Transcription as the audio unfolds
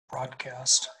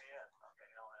broadcast.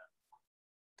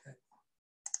 Okay.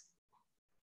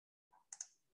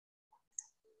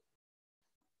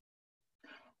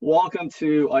 Welcome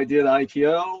to Idea to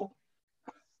IPO.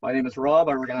 My name is Rob.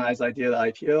 I organize Idea to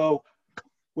IPO.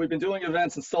 We've been doing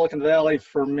events in Silicon Valley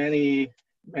for many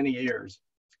years.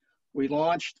 We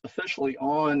launched officially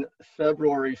on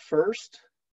February 1st,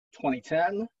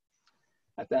 2010.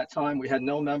 At that time, we had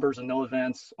no members and no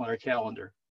events on our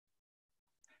calendar.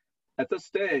 At this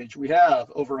stage, we have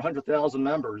over 100,000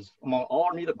 members among all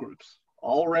our meetup groups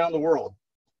all around the world.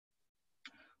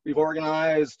 We've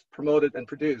organized, promoted, and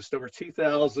produced over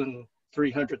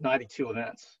 2,392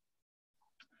 events.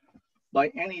 By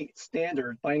any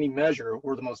standard, by any measure,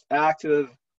 we're the most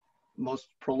active, most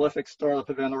prolific startup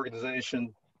event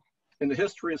organization in the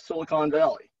history of Silicon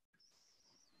Valley,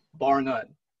 bar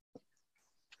none.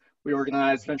 We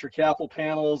organize venture capital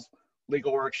panels,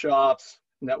 legal workshops,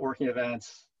 networking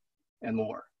events, and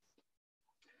more.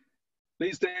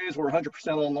 These days, we're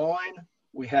 100% online.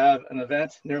 We have an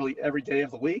event nearly every day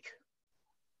of the week.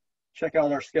 Check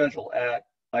out our schedule at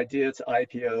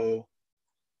ideatoipo.com.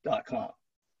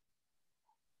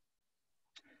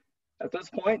 At this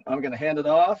point, I'm going to hand it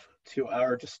off to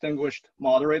our distinguished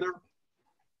moderator,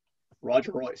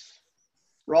 Roger Royce.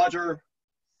 Roger,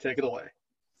 take it away.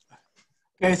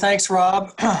 Okay, thanks,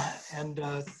 Rob. And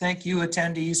thank you,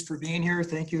 attendees, for being here.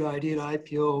 Thank you, Idea to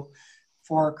IPO,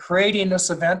 for creating this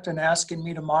event and asking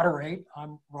me to moderate.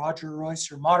 I'm Roger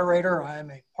Royce, your moderator. I am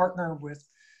a partner with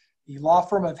the law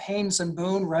firm of Haynes &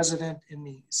 Boone, resident in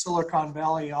the Silicon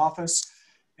Valley office.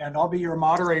 And I'll be your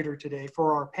moderator today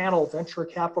for our panel, Venture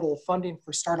Capital Funding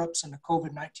for Startups in the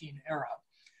COVID-19 Era.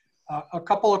 A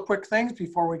couple of quick things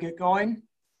before we get going.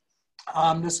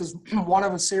 This is one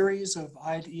of a series of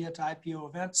Idea to IPO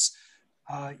events.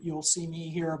 You'll see me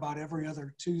here about every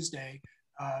other Tuesday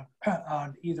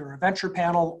on either a venture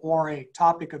panel or a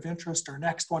topic of interest. Our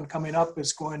next one coming up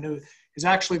is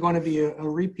actually going to be a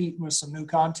repeat with some new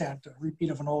content, a repeat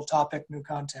of an old topic, new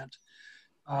content.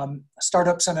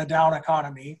 Startups in a down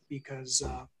economy, because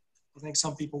I think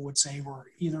some people would say we're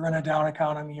either in a down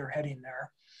economy or heading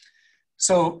there.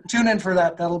 So tune in for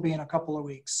that. That'll be in a couple of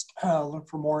weeks. Look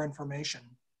for more information.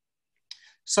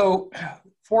 So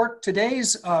for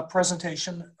today's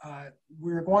presentation,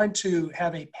 we're going to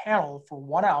have a panel for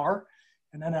 1 hour.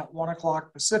 And then at 1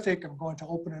 o'clock Pacific, I'm going to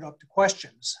open it up to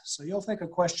questions. So you'll think of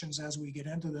questions as we get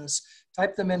into this.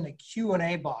 Type them in the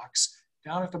Q&A box.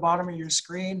 Down at the bottom of your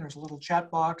screen, there's a little chat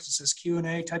box. It says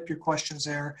Q&A. Type your questions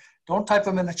there. Don't type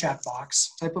them in the chat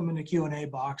box. Type them in the Q&A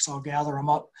box. I'll gather them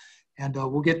up. And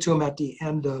we'll get to them at the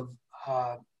end of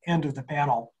the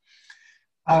panel.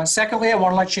 Secondly, I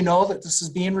want to let you know that this is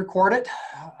being recorded.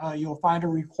 You'll find a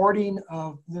recording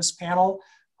of this panel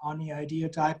on the Idea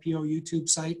to IPO YouTube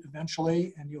site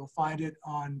eventually, and you'll find it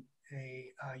on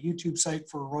a YouTube site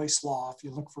for Royce Law. If you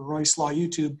look for Royce Law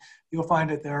YouTube, you'll find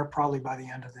it there probably by the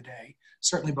end of the day,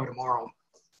 certainly by tomorrow.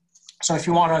 So if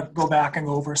you want to go back and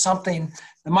go over something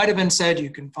that might have been said,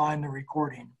 you can find the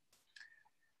recording.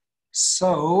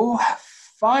 So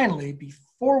finally,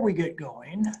 before we get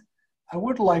going, I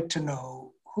would like to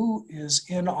know who is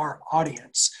in our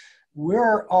audience.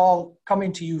 We're all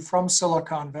coming to you from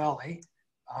Silicon Valley.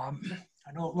 I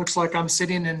know it looks like I'm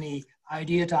sitting in the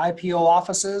Idea to IPO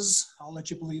offices. I'll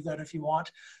let you believe that if you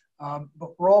want.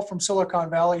 But we're all from Silicon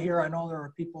Valley here. I know there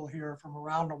are people here from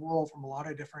around the world from a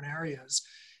lot of different areas.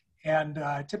 And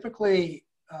typically,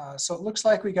 so it looks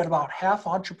like we got about half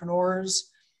entrepreneurs.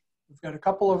 We've got a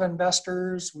couple of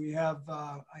investors. We have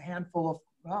a handful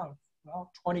of,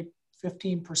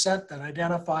 15% that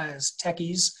identify as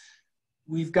techies.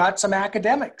 We've got some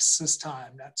academics this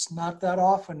time. That's not that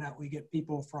often that we get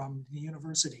people from the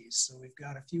universities. So we've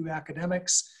got a few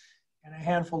academics and a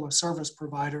handful of service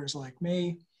providers like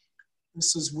me.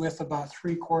 This is with about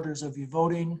 3/4 of you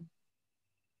voting.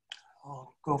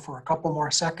 I'll go for a couple more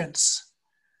seconds.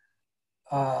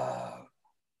 All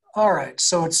right,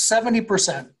 so it's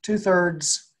 70%,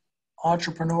 2/3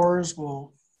 entrepreneurs.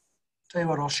 We'll tell you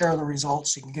what, I'll share the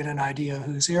results so you can get an idea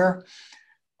who's here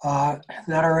that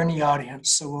are in the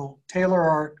audience. So we'll tailor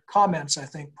our comments, I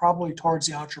think, probably towards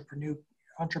the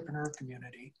entrepreneur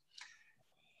community.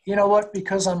 You know what,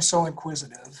 because I'm so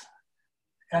inquisitive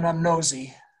and I'm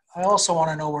nosy, I also want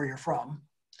to know where you're from.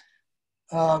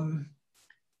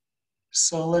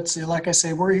 So let's see, like I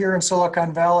say, we're here in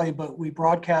Silicon Valley, but we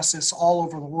broadcast this all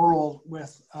over the world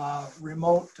with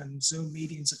remote and Zoom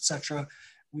meetings, etc.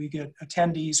 We get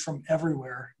attendees from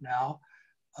everywhere now,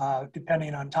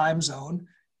 depending on time zone.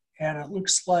 And it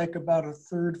looks like about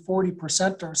 1/3,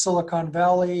 40% are Silicon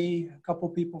Valley, a couple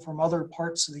people from other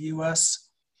parts of the US.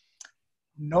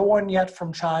 No one yet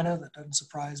from China. That doesn't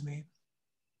surprise me,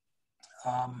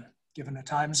 given the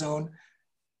time zone.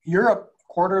 Europe,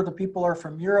 a quarter of the people are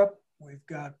from Europe. We've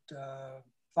got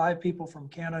 5 people from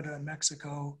Canada and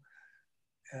Mexico,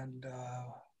 and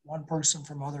 1 person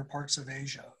from other parts of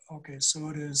Asia. Okay, so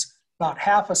it is about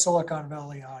half a Silicon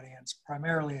Valley audience,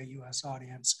 primarily a US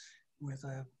audience, with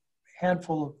a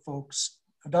handful of folks,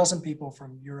 a dozen people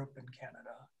from Europe and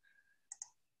Canada.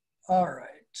 All right,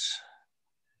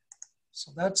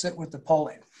 so that's it with the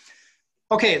polling.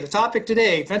 Okay, the topic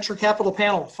today, Venture Capital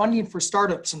Panel, funding for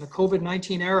startups in the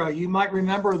COVID-19 era. You might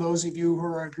remember, those of you who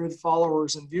are good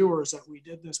followers and viewers, that we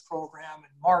did this program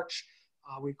in March.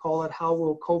 We call it How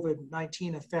Will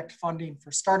COVID-19 Affect Funding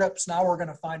for Startups? Now we're going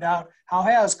to find out how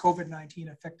has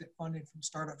COVID-19 affected funding from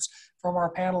startups from our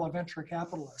panel of venture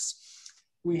capitalists.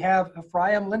 We have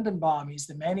Ephraim Lindenbaum. He's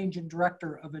the Managing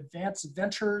Director of Advanced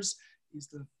Ventures. He's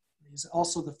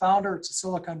also the founder. It's a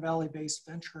Silicon Valley-based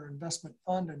venture investment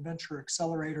fund and venture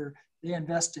accelerator. They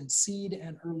invest in seed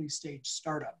and early stage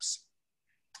startups.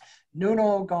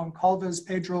 Nuno Goncalves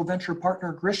Pedro, venture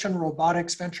partner, Grisham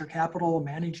Robotics Venture Capital,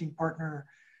 managing partner,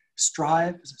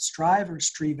 Strive. Is it Strive or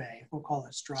Strive? We'll call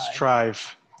it Strive.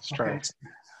 Strive. Okay.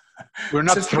 We're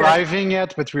not thriving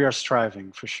yet, but we are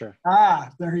striving for sure.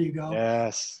 Ah, there you go.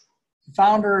 Yes.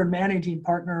 Founder and managing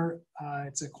partner.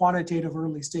 It's a quantitative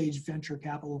early stage venture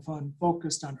capital fund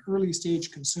focused on early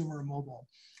stage consumer mobile.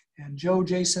 And Joe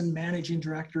Jason, managing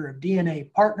director of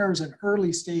DNA Partners, an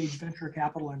early stage venture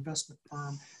capital investment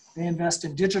firm. They invest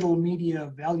in digital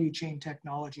media value chain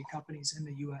technology companies in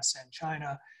the US and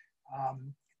China.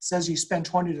 It says you spend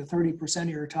 20 to 30% of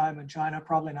your time in China,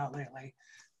 probably not lately,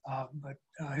 but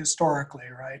historically,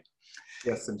 right?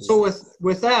 Yes, indeed. So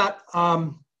with that,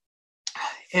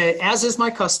 as is my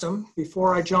custom,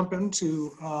 before I jump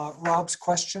into Rob's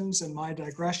questions and my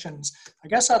digressions, I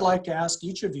guess I'd like to ask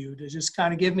each of you to just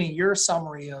kind of give me your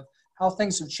summary of how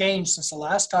things have changed since the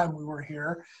last time we were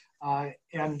here.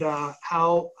 And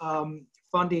how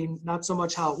funding, not so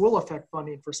much how it will affect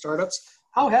funding for startups,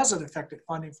 how has it affected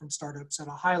funding from startups at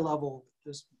a high level,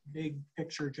 this big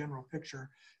picture, general picture?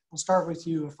 We'll start with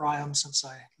you, Ephraim, since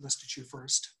I listed you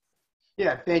first.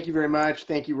 Yeah, thank you very much.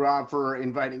 Thank you, Rob, for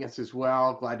inviting us as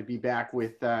well. Glad to be back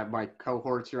with my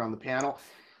cohorts here on the panel.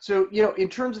 So, in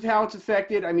terms of how it's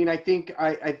affected, I mean, I think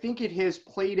it has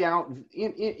played out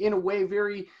in a way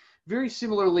very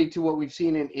similarly to what we've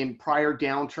seen in prior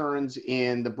downturns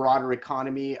in the broader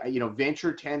economy.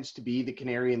 Venture tends to be the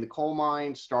canary in the coal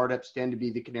mine. Startups tend to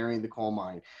be the canary in the coal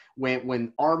mine.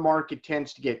 When our market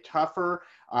tends to get tougher,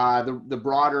 the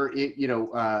broader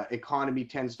economy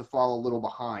tends to fall a little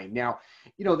behind. Now,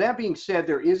 that being said,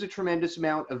 there is a tremendous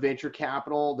amount of venture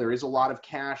capital. There is a lot of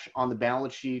cash on the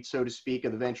balance sheet, so to speak,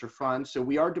 of the venture fund. So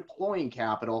we are deploying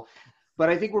capital. But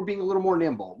I think we're being a little more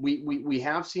nimble. We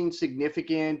have seen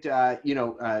significant,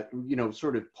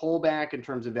 sort of pullback in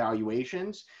terms of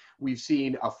valuations. We've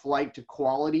seen a flight to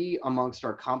quality amongst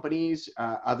our companies,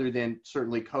 other than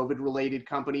certainly COVID-related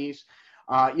companies.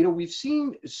 We've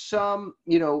seen some,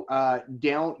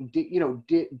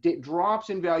 drops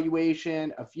in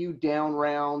valuation, a few down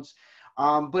rounds.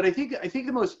 But I think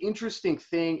the most interesting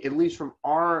thing, at least from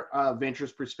our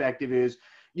ventures perspective, is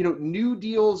new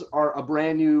deals are a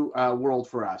brand new world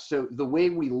for us. So the way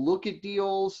we look at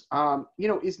deals,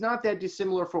 is not that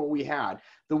dissimilar from what we had.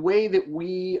 The way that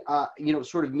we,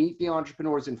 sort of meet the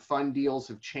entrepreneurs and fund deals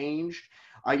have changed.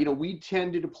 We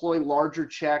tend to deploy larger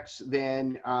checks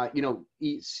than,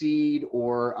 seed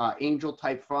or angel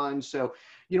type funds. So,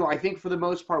 I think for the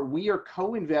most part, we are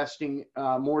co-investing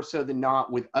more so than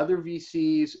not with other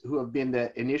VCs who have been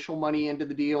the initial money into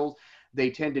the deals. They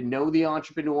tend to know the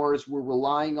entrepreneurs. We're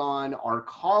relying on our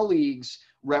colleagues'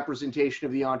 representation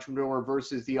of the entrepreneur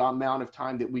versus the amount of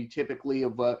time that we typically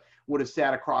would have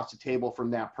sat across the table from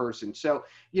that person. So,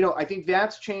 I think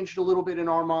that's changed a little bit in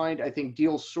our mind. I think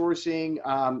deal sourcing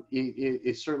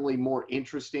is certainly more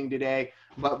interesting today,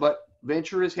 but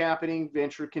venture is happening.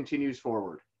 Venture continues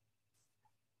forward.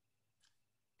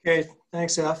 Okay,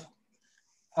 thanks, F.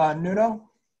 Nuno?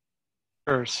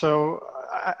 Sure. So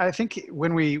I think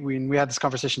when we had this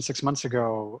conversation 6 months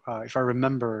ago, if I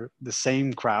remember the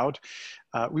same crowd,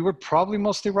 we were probably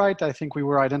mostly right. I think we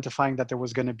were identifying that there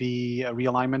was going to be a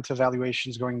realignment of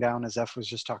valuations going down, as F was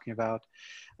just talking about,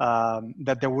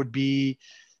 that there would be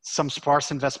some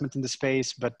sparse investment in the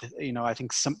space, but I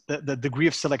think the degree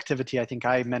of selectivity. I think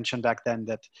I mentioned back then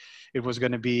that it was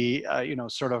going to be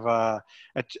sort of a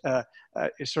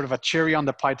cherry on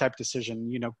the pie type decision.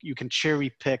 You can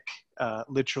cherry pick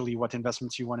literally what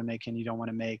investments you want to make and you don't want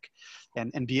to make,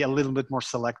 and be a little bit more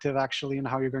selective actually in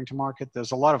how you're going to market.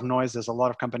 There's a lot of noise. There's a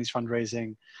lot of companies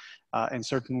fundraising. And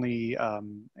certainly,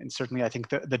 I think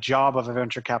the job of a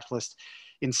venture capitalist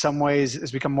in some ways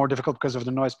has become more difficult because of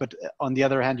the noise, but on the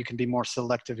other hand, you can be more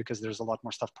selective because there's a lot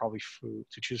more stuff probably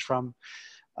to choose from.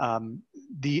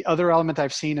 The other element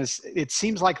I've seen is it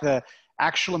seems like the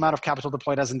actual amount of capital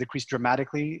deployed hasn't decreased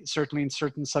dramatically, certainly in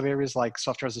certain sub areas like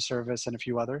software as a service and a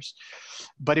few others.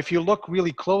 But if you look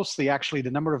really closely, actually the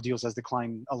number of deals has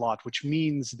declined a lot, which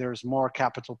means there's more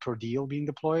capital per deal being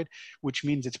deployed, which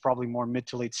means it's probably more mid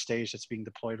to late stage that's being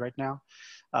deployed right now.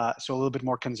 So a little bit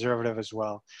more conservative as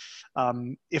well.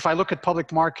 If I look at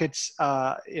public markets,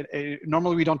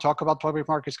 normally we don't talk about public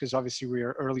markets because obviously we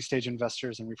are early stage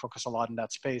investors and we focus a lot in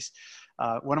that space.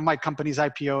 One of my companies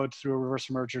IPO'd through a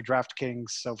reverse merger, DraftKings,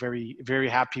 so very, very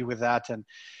happy with that and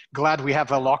glad we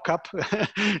have a lockup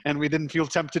and we didn't feel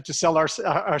tempted to sell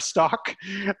our stock.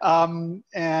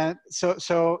 And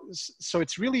so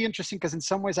it's really interesting because in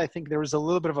some ways I think there is a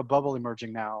little bit of a bubble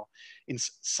emerging now in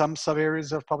some sub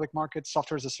areas of public markets.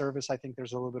 Software as a service, I think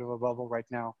there's a little bit of a bubble right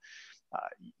now.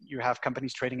 You have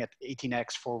companies trading at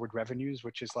 18x forward revenues,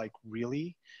 which is like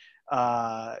really,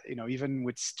 even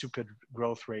with stupid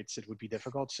growth rates, it would be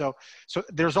difficult. So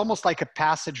there's almost like a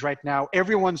passage right now.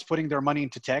 Everyone's putting their money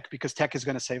into tech because tech is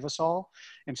going to save us all.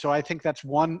 And so I think that's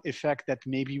one effect that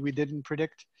maybe we didn't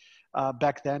predict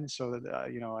back then. So,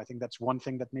 I think that's one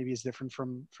thing that maybe is different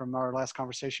from our last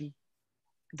conversation.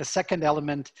 The second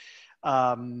element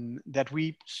that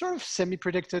we sort of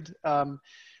semi-predicted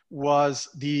was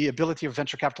the ability of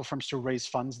venture capital firms to raise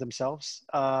funds themselves,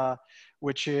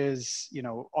 which is,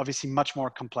 obviously much more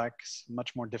complex,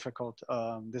 much more difficult.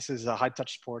 This is a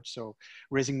high-touch sport, so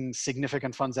raising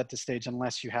significant funds at this stage,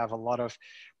 unless you have a lot of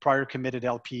prior committed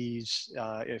LPs,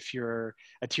 if you're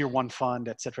a tier one fund,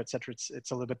 et cetera, it's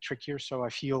a little bit trickier. So I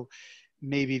feel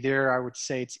maybe there, I would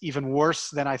say it's even worse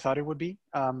than I thought it would be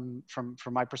from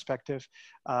my perspective.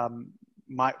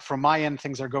 From my end,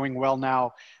 things are going well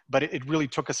now, but it really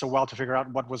took us a while to figure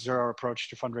out what was our approach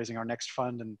to fundraising our next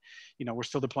fund. And, we're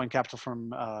still deploying capital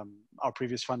from our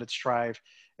previous fund at Strive.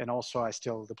 And also I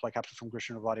still deploy capital from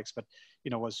Grisham Robotics, but,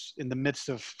 was in the midst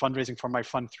of fundraising for my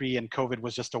fund 3 and COVID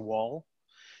was just a wall.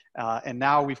 And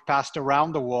now we've passed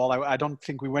around the wall. I don't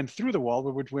think we went through the wall,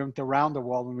 but we went around the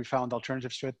wall when we found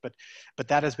alternatives to it. But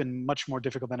that has been much more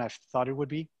difficult than I thought it would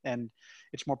be, and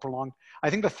it's more prolonged. I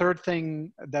think the third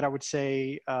thing that I would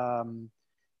say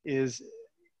is,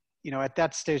 at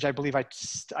that stage, I believe I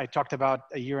talked about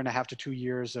 1.5 to 2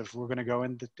 years of we're going to go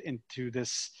into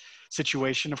this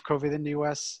situation of COVID in the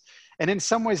US. And in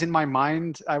some ways, in my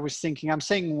mind, I was thinking, I'm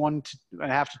saying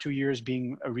 1.5 to 2 years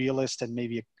being a realist and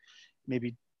maybe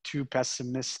too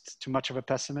much of a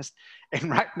pessimist.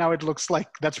 And right now it looks like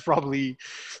that's probably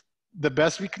the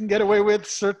best we can get away with,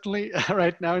 certainly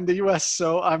right now in the US.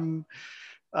 So I'm,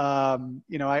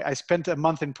 I spent a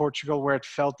month in Portugal where it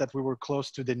felt that we were close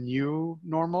to the new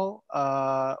normal,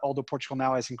 although Portugal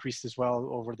now has increased as well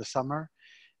over the summer.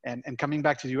 And coming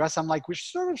back to the US, I'm like, we're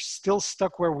sort of still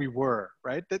stuck where we were,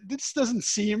 right? This doesn't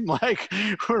seem like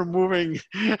we're moving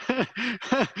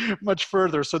much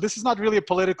further. So this is not really a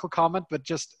political comment, but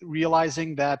just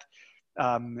realizing that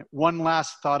one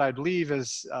last thought I'd leave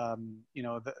is,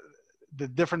 the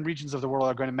different regions of the world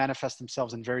are going to manifest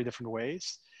themselves in very different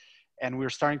ways. And we're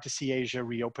starting to see Asia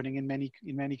reopening in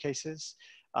many cases.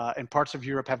 And parts of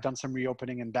Europe have done some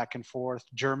reopening and back and forth.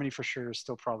 Germany for sure is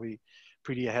still probably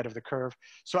pretty ahead of the curve.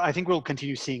 So I think we'll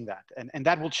continue seeing that. And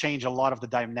that will change a lot of the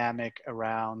dynamic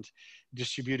around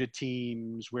distributed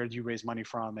teams, where do you raise money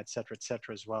from, et cetera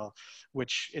as well,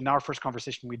 which in our first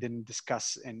conversation, we didn't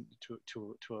discuss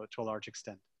to a large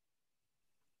extent.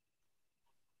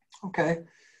 Okay.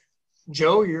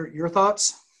 Joe, your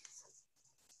thoughts?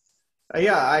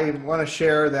 Yeah, I want to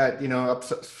share that,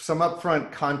 some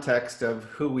upfront context of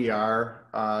who we are.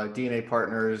 DNA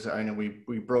Partners, I know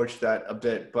we broached that a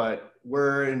bit, but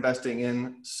we're investing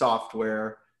in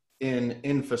software, in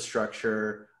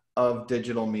infrastructure of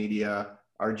digital media.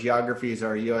 Our geographies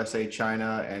are USA,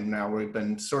 China, and now we've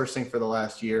been sourcing for the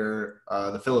last year,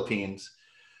 the Philippines.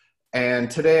 And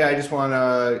today I just want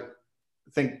to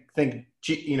think,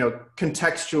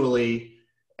 contextually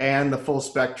and the full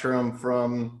spectrum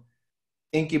from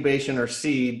incubation or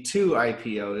seed to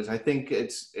IPOs. I think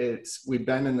we've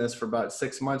been in this for about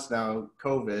 6 months now,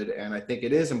 COVID, and I think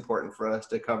it is important for us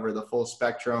to cover the full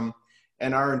spectrum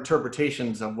and our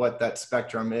interpretations of what that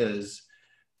spectrum is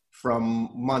from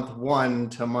month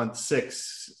 1 to month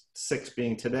 6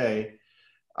 being today.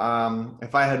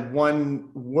 If I had one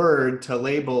word to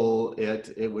label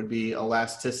it, it would be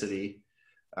elasticity.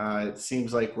 It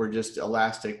seems like we're just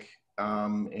elastic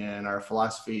in our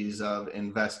philosophies of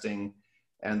investing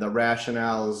and the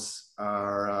rationales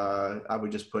are, I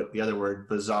would just put the other word,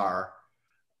 bizarre.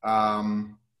 So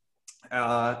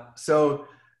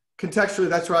contextually,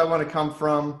 that's where I want to come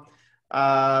from.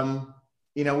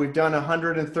 You know, we've done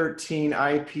 113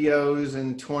 IPOs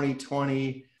in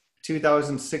 2020.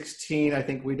 2016, I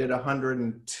think we did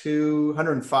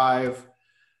 105.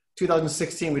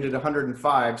 2016, we did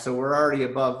 105. So we're already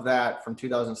above that from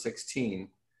 2016.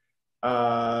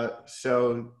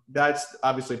 So that's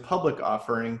obviously public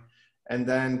offering. And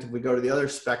then we go to the other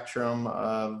spectrum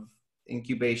of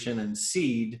incubation and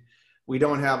seed. We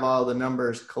don't have all the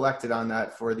numbers collected on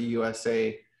that for the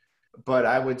USA, but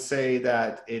I would say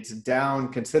that it's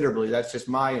down considerably. That's just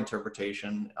my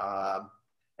interpretation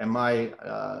and my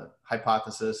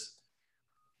hypothesis.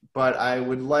 But I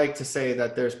would like to say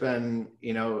that there's been,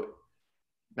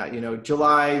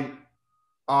 July,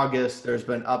 August, there's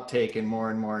been uptake in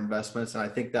more and more investments. And I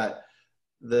think that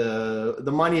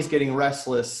the money is getting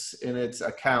restless in its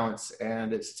accounts,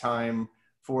 and it's time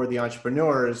for the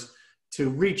entrepreneurs to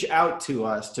reach out to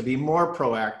us, to be more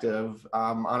proactive.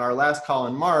 On our last call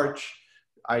in March,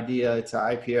 idea to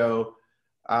IPO,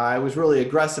 I was really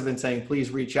aggressive in saying,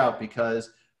 please reach out, because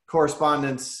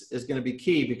correspondence is going to be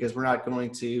key, because we're not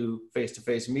going to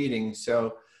face-to-face meetings.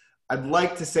 So I'd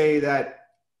like to say that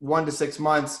 1 to 6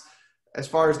 months, as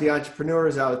far as the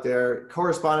entrepreneurs out there,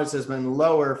 correspondence has been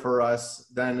lower for us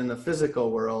than in the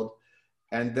physical world.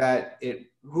 And that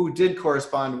who did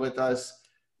correspond with us,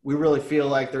 we really feel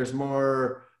like there's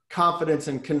more confidence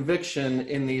and conviction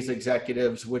in these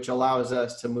executives, which allows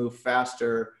us to move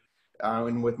faster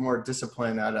and with more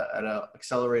discipline at an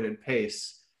accelerated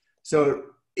pace. So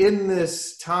in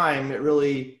this time, it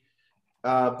really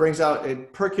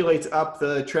it percolates up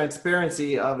the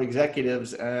transparency of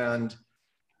executives and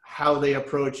how they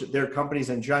approach their companies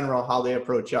in general, how they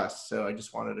approach us. So I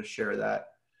just wanted to share that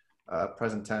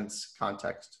present tense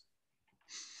context.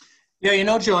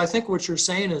 Yeah, Joe, I think what you're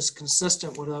saying is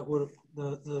consistent with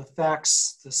the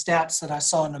facts, the stats that I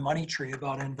saw in the money tree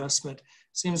about investment.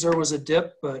 Seems there was a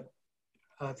dip, but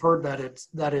I've heard that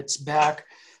it's back.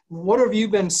 What have you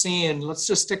been seeing? Let's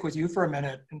just stick with you for a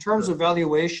minute. In terms of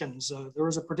valuations, there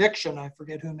was a prediction, I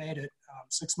forget who made it,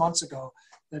 6 months ago,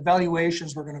 that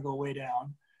valuations were going to go way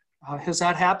down. Has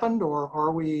that happened, or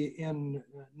are we in,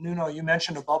 Nuno, you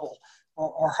mentioned a bubble,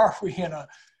 or are we in a,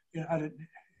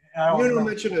 Nuno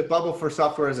mentioned a bubble for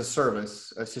software as a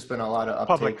service. It's just been a lot of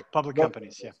uptake. Public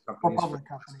companies, yeah. For public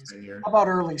companies. How about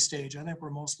early stage? I think we're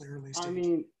mostly early stage. I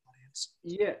mean,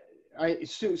 yeah. It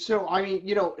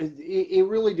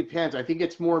really depends. I think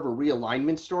it's more of a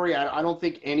realignment story. I don't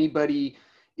think anybody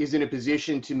is in a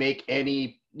position to make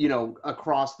any,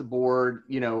 across the board,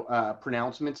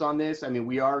 pronouncements on this. I mean,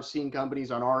 we are seeing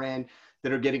companies on our end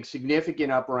that are getting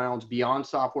significant up rounds beyond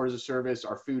software as a service.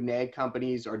 Our food and ag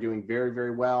companies are doing very,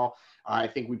 very well. I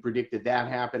think we predicted that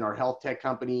happen. Our health tech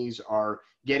companies are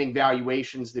getting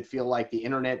valuations that feel like the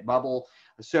internet bubble.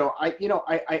 So I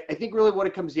think really what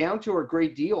it comes down to are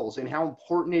great deals and how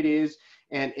important it is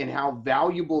and how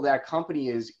valuable that company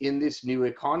is in this new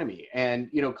economy.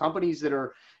 And, companies that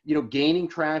are, gaining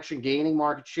traction, gaining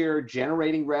market share,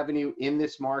 generating revenue in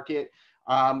this market,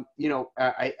 I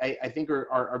think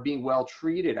are being well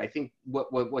treated. I think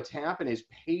what's happened is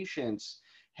patience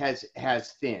has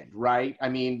thinned, right? I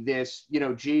mean, this,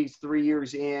 3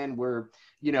 years in,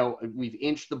 we've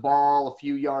inched the ball a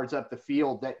few yards up the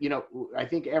field. That, I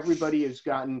think everybody has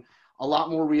gotten a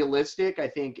lot more realistic. I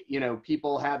think,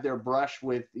 people have their brush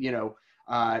with,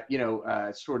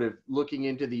 sort of looking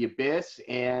into the abyss,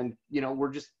 and,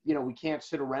 we're just, we can't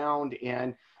sit around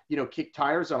and, kick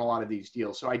tires on a lot of these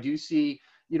deals. So I do see,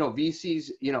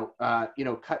 VCs,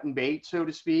 cutting bait, so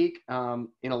to speak,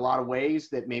 in a lot of ways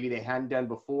that maybe they hadn't done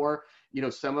before.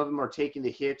 Some of them are taking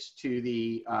the hits to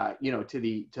the, to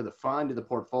the fund, to the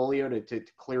portfolio to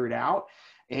clear it out.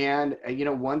 And,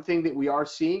 one thing that we are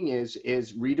seeing is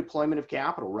redeployment of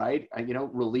capital, right?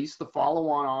 Release the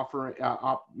follow-on offer,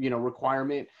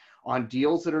 requirement on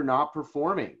deals that are not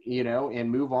performing, and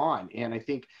move on. And I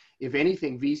think, if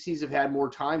anything, VCs have had more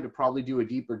time to probably do a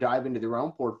deeper dive into their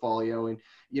own portfolio and,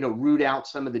 root out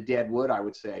some of the dead wood, I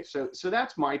would say. So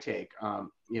that's my take, at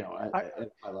high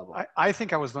level. I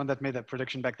think I was the one that made that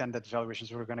prediction back then that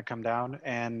valuations were going to come down.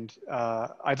 And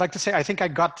I'd like to say, I think I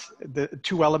got the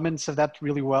two elements of that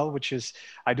really well, which is,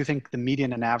 I do think the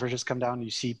median and average has come down. You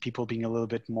see people being a little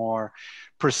bit more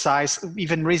precise,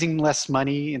 even raising less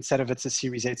money. Instead of it's a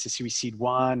Series A, it's a Series Seed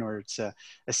 1, or it's a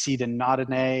seed and not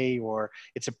an A, or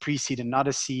it's a pre-seed and not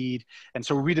a seed. And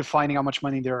so redefining how much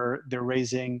money they're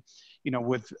raising,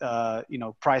 with,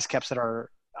 price caps that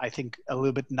are, I think, a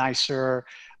little bit nicer.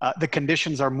 The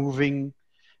conditions are moving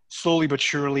slowly but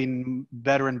surely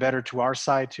better and better to our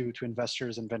side, to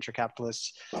investors and venture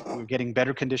capitalists. We're getting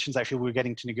better conditions. I feel we're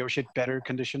getting to negotiate better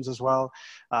conditions as well.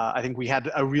 I think we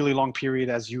had a really long period,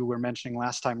 as you were mentioning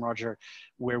last time, Roger,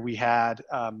 where we had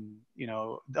you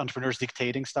know, the entrepreneurs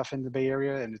dictating stuff in the Bay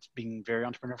Area, and it's being very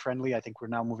entrepreneur friendly. I think we're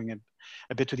now moving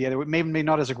a bit to the other way, maybe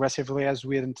not as aggressively as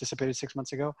we had anticipated 6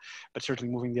 months ago, but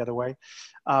certainly moving the other way.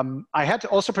 I had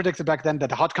also predicted back then that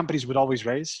the hot companies would always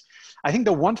raise. I think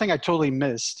the one thing I totally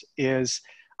missed is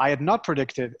I had not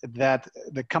predicted that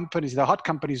the companies, the hot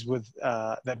companies with,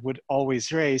 that would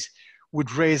always raise,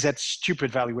 would raise at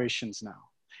stupid valuations now.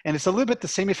 And it's a little bit the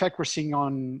same effect we're seeing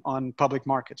on public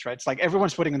markets, right? It's like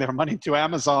everyone's putting their money into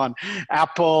Amazon,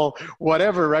 Apple,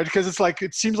 whatever, right? Because it's like,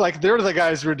 it seems like they're the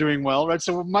guys who are doing well, right?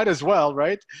 So we might as well,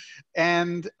 right?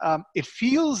 And it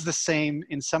feels the same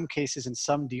in some cases in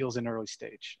some deals in early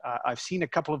stage. I've seen a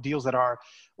couple of deals that are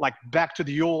like back to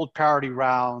the old parity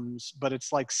rounds, but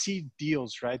it's like seed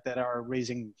deals, right? That are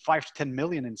raising 5 to 10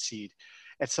 million in seed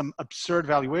at some absurd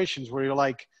valuations where you're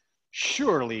like,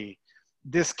 surely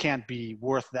this can't be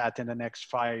worth that in the next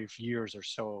 5 years or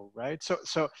so, right?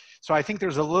 So I think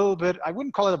there's a little bit, I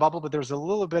wouldn't call it a bubble, but there's a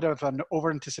little bit of an over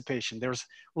anticipation. There's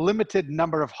limited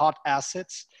number of hot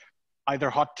assets, either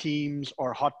hot teams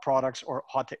or hot products or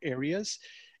hot areas.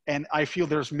 And I feel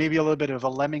there's maybe a little bit of a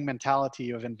lemming mentality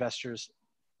of investors,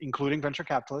 including venture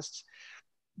capitalists,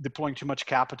 deploying too much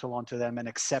capital onto them and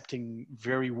accepting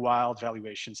very wild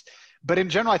valuations. But in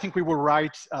general, I think we were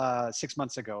right 6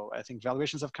 months ago. I think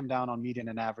valuations have come down on median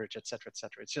and average, et cetera, et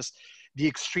cetera. It's just the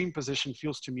extreme position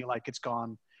feels to me like it's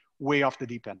gone way off the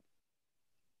deep end.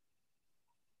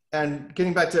 And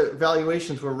getting back to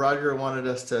valuations where Roger wanted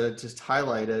us to just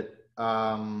highlight it,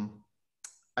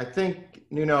 I think,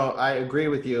 Nuno, I agree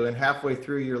with you. And halfway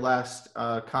through your last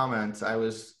comments, I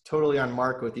was totally on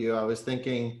mark with you. I was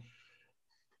thinking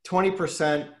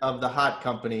 20% of the hot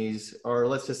companies, or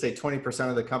let's just say 20%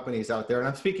 of the companies out there, and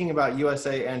I'm speaking about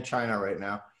USA and China right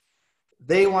now,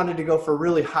 they wanted to go for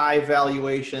really high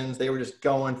valuations. They were just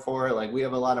going for it. Like, we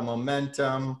have a lot of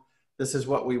momentum. This is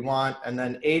what we want. And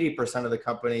then 80% of the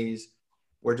companies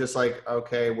were just like,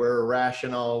 okay, we're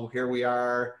irrational. Here we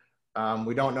are.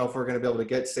 We don't know if we're going to be able to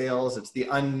get sales. It's the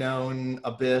unknown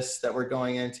abyss that we're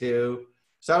going into.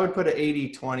 So I would put an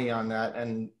 80-20 on that.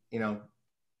 And, you know,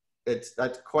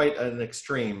 that's quite an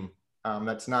extreme.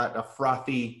 That's not a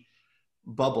frothy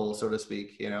bubble, so to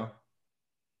speak, you know?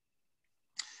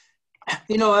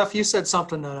 You know, F, you said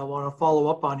something that I want to follow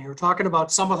up on. You were talking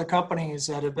about some of the companies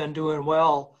that have been doing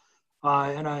well,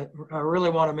 and I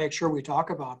really want to make sure we talk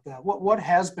about that. What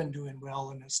has been doing well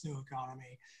in this new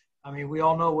economy? I mean, we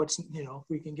all know what's, you know,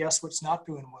 we can guess what's not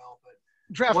doing well, but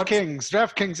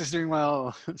DraftKings is doing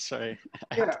well. Sorry.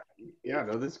 Yeah,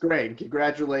 no, that's great.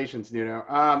 Congratulations,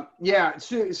 Nuno. Yeah,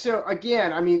 so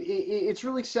again, I mean, it's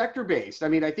really sector based. I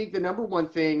mean, I think the number one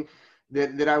thing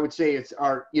that I would say is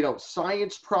our, you know,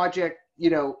 science project, you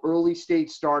know, early stage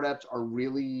startups are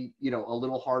really, you know, a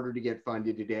little harder to get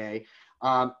funded today.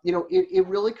 You know, it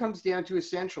really comes down to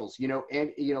essentials, you know,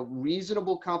 and, you know,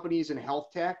 reasonable companies in health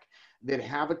tech that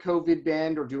have a COVID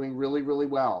bend are doing really, really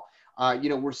well. You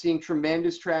know, we're seeing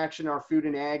tremendous traction in our food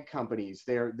and ag companies.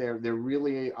 They're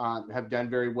really have done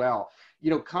very well.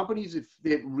 You know, companies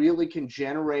that really can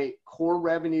generate core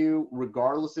revenue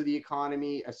regardless of the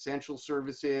economy, essential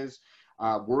services,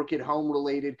 work at home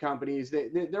related companies,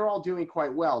 they're all doing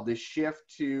quite well. The shift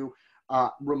to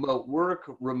remote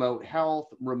work, remote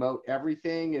health, remote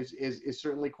everything is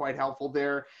certainly quite helpful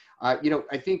there. You know,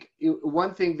 I think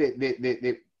one thing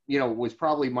that you know, was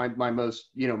probably my most,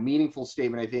 you know, meaningful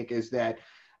statement, I think, is that,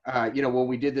 you know, when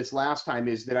we did this last time,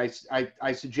 is that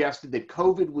I suggested that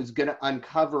COVID was going to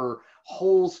uncover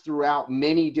holes throughout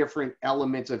many different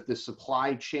elements of the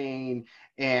supply chain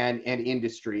and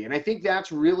industry. And I think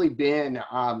that's really been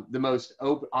the most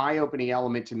eye-opening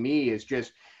element to me, is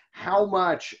just how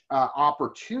much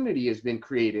opportunity has been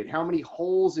created, how many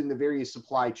holes in the various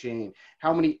supply chain,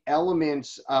 how many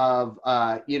elements of,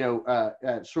 you know,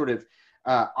 sort of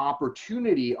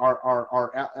opportunity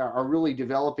are really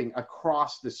developing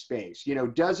across the space. You know,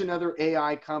 does another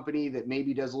AI company that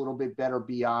maybe does a little bit better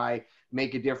BI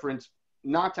make a difference?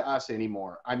 Not to us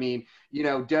anymore. I mean, you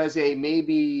know, does a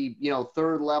maybe, you know,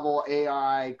 third level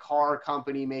AI car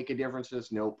company make a difference to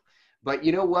us? Nope. But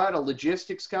you know what? A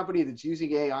logistics company that's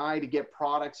using AI to get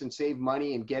products and save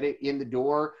money and get it in the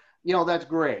door, you know, that's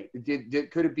great.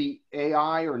 Could it be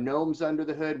AI or gnomes under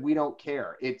the hood? We don't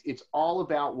care. It's all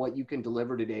about what you can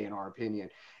deliver today, in our opinion.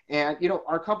 And,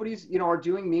 our companies, are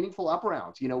doing meaningful up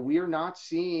rounds. We are not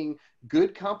seeing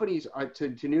good companies,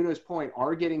 to Nuno's point,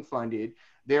 are getting funded.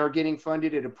 They are getting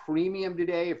funded at a premium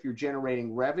today. If you're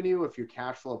generating revenue, if you're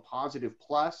cash flow positive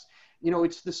plus,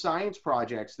 it's the science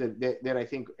projects that I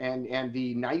think, and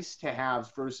the nice to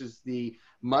haves versus the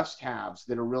must haves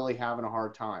that are really having a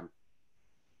hard time.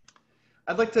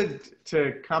 I'd like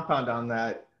to compound on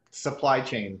that supply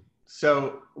chain.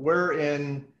 So we're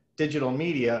in digital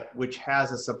media, which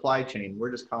has a supply chain. We're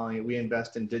just calling it, we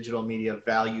invest in digital media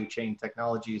value chain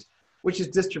technologies, which is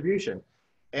distribution.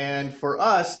 And for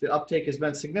us, the uptake has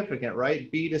been significant,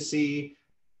 right? B2C,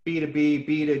 B2B,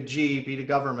 B2G, B to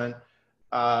government,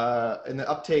 and the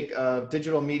uptake of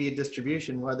digital media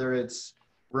distribution, whether it's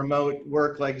remote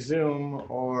work like Zoom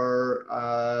or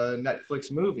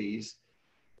Netflix movies,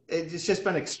 it's just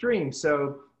been extreme.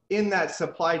 So in that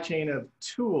supply chain of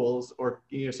tools, or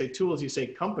say tools, you say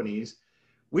companies,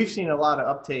 we've seen a lot of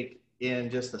uptake in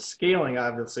just the scaling,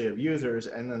 obviously, of users,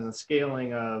 and then the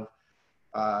scaling of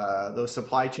those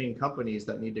supply chain companies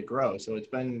that need to grow. So it's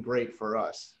been great for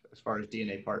us as far as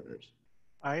DNA partners.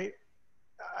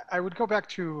 I would go back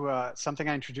to something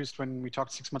I introduced when we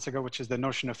talked 6 months ago, which is the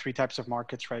notion of 3 types of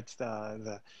markets, right?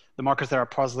 The markets that are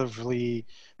positively,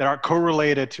 that are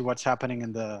correlated to what's happening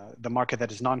in the market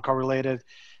that is non-correlated.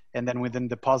 And then within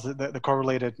the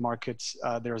correlated markets,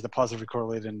 there's the positively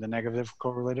correlated and the negative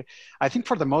correlated. I think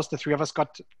for the most, the 3 of us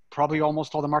got probably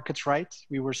almost all the markets right.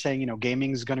 We were saying,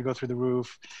 gaming is going to go through the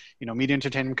roof. Media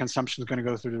entertainment consumption is going to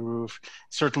go through the roof.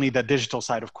 Certainly the digital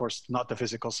side, of course, not the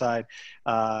physical side.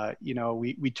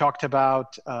 We talked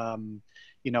about,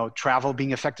 travel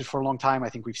being affected for a long time. I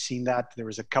think we've seen that. There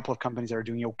was a couple of companies that are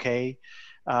doing okay,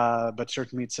 but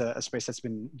certainly it's a space that's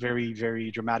been very,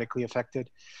 very dramatically affected.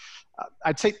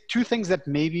 I'd say 2 things that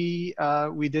maybe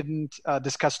we didn't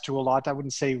discuss too a lot. I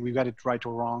wouldn't say we got it right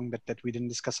or wrong, but that we didn't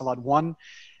discuss a lot. One,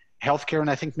 healthcare, and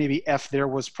I think maybe F there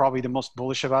was probably the most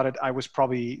bullish about it. I was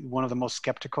probably one of the most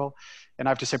skeptical, and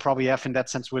I have to say probably F in that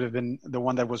sense would have been the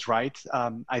one that was right.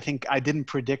 I think I didn't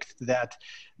predict that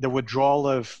the withdrawal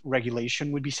of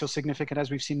regulation would be so significant as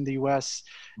we've seen in the US.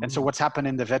 And so what's happened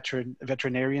in the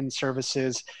veterinarian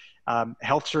services,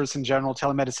 health service in general,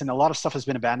 telemedicine, a lot of stuff has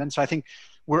been abandoned. So I think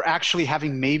we're actually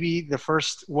having maybe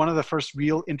one of the first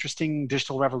real interesting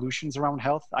digital revolutions around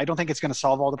health. I don't think it's going to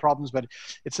solve all the problems, but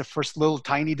it's a first little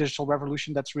tiny digital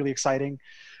revolution that's really exciting.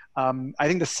 I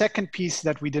think the second piece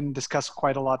that we didn't discuss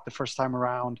quite a lot the first time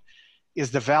around is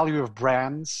the value of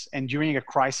brands. And during a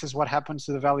crisis, what happens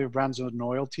to the value of brands and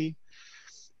loyalty?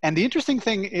 And the interesting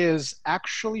thing is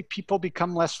actually people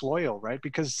become less loyal, right?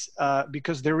 Because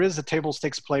there is a table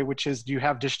stakes play, which is, do you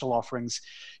have digital offerings?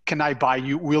 Can I buy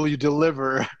you? Will you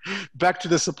deliver? Back to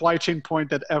the supply chain point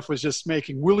that F was just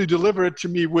making. Will you deliver it to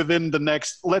me within the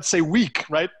next, let's say, week,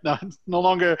 right? No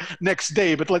longer next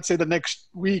day, but let's say the next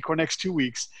week or next 2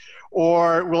 weeks.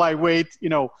 Or will I wait,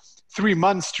 3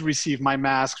 months to receive my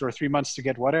masks or 3 months to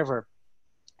get whatever?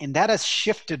 And that has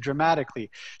shifted dramatically.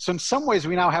 So in some ways,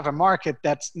 we now have a market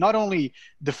that not only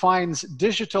defines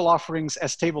digital offerings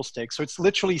as table stakes, so it's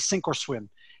literally sink or swim.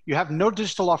 You have no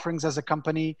digital offerings as a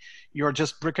company, you're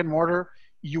just brick and mortar,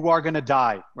 you are going to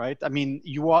die, right? I mean,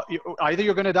 either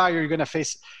you're going to die or you're going to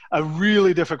face a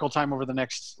really difficult time over the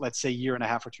next, let's say, 1.5 years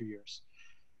or 2 years.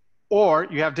 Or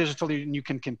you have digital and you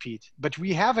can compete. But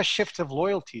we have a shift of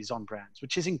loyalties on brands,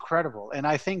 which is incredible. And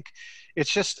I think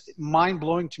it's just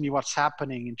mind-blowing to me what's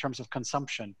happening in terms of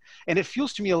consumption. And it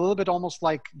feels to me a little bit almost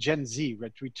like Gen Z,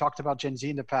 right? We talked about Gen Z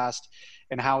in the past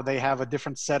and how they have a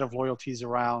different set of loyalties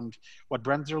around what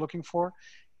brands they're looking for.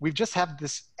 We've just had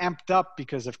this amped up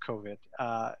because of COVID.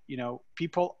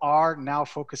 People are now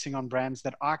focusing on brands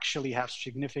that actually have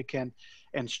significant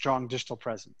and strong digital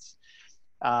presence.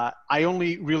 I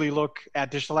only really look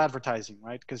at digital advertising,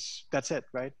 right? Because that's it,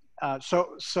 right?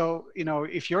 So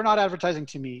if you're not advertising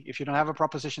to me, if you don't have a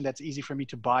proposition that's easy for me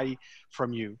to buy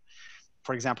from you,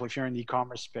 for example, if you're in the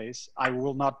e-commerce space, I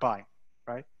will not buy,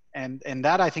 right? And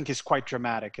that I think is quite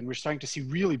dramatic. And we're starting to see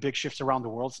really big shifts around the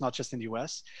world. It's not just in the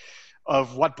US,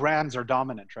 of what brands are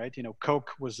dominant, right?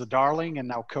 Coke was the darling, and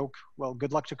now Coke, well,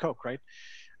 good luck to Coke, right?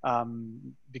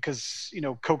 Because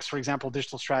Coke's, for example,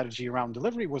 digital strategy around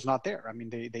delivery was not there. I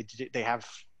mean, they have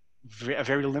a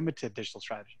very limited digital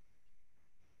strategy.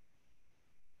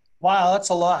 Wow, that's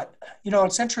a lot.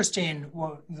 It's interesting,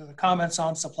 the comments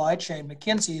on supply chain.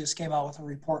 McKinsey just came out with a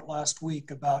report last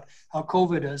week about how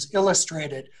COVID has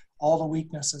illustrated all the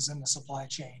weaknesses in the supply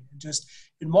chain.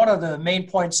 And one of the main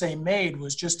points they made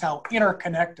was just how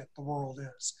interconnected the world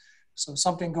is. So if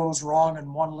something goes wrong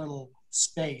in one little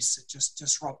space, it just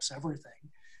disrupts everything.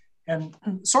 And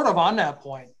sort of on that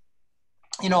point,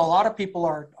 you know, a lot of people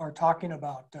are talking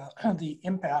about the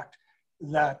impact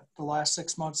that the last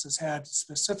 6 months has had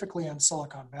specifically in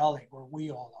Silicon Valley, where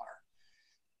we all are.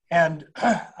 And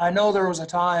I know there was a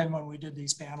time when we did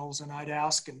these panels and I'd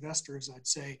ask investors, I'd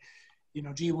say, you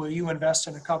know, gee, will you invest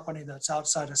in a company that's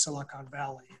outside of Silicon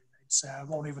Valley? And they'd say, I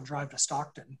won't even drive to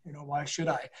Stockton. You know, why should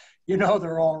I? You know,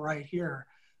 they're all right here.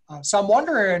 So I'm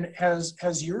wondering,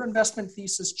 has your investment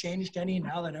thesis changed any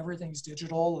now that everything's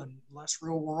digital and less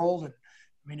real world? And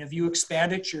I mean, have you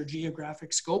expanded your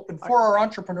geographic scope? And for our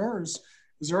entrepreneurs,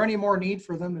 is there any more need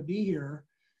for them to be here?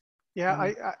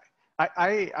 Yeah,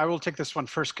 I will take this one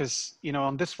first because, you know,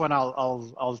 on this one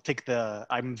I'll take the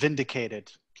I'm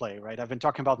vindicated play, right? I've been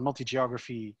talking about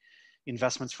multi-geography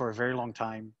investments for a very long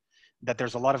time, that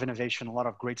there's a lot of innovation, a lot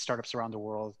of great startups around the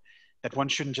world, that one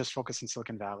shouldn't just focus in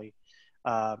Silicon Valley.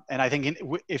 And I think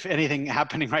if anything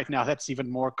happening right now, that's even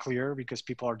more clear because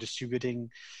people are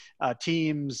distributing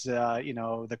teams. You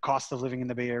know, the cost of living in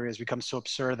the Bay Area has become so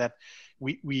absurd that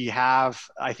we have,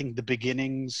 I think, the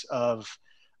beginnings of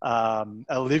a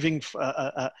leaving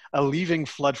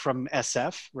flood from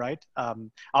SF, right?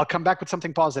 I'll come back with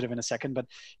something positive in a second, but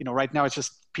you know, right now it's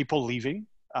just people leaving.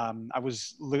 I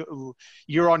was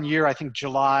year on year, I think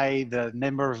July, the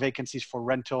number of vacancies for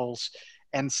rentals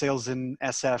and sales in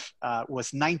SF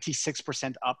was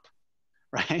 96% up,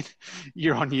 right?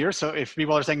 Year on year. So if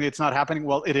people are saying that it's not happening,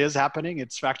 well, it is happening.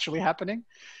 It's factually happening.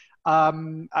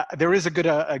 There is a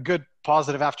good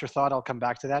positive afterthought. I'll come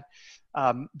back to that.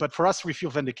 But for us, we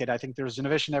feel vindicated. I think there's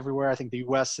innovation everywhere. I think the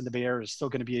US and the Bay Area is still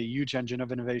going to be a huge engine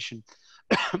of innovation.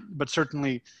 But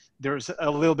certainly there's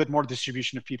a little bit more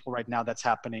distribution of people right now that's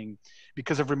happening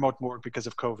because of remote work, because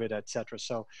of COVID, et cetera.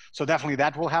 So definitely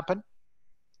that will happen.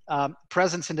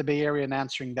 Presence in the Bay Area and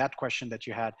answering that question that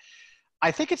you had,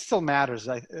 I think it still matters.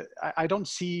 I don't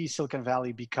see Silicon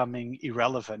Valley becoming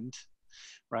irrelevant,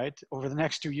 right, over the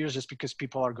next 2 years just because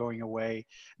people are going away.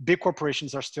 Big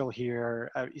corporations are still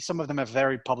here. Some of them have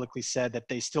very publicly said that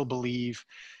they still believe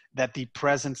that the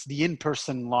presence, the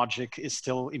in-person logic is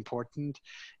still important.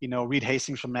 You know, Reed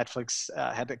Hastings from Netflix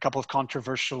had a couple of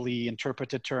controversially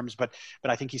interpreted terms, but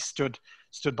I think he stood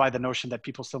by the notion that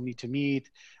people still need to meet.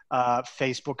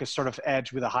 Facebook is sort of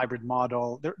edged with a hybrid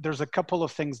model. There's a couple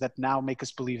of things that now make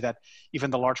us believe that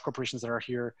even the large corporations that are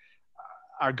here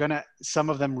are gonna, some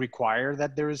of them require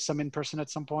that there is some in-person at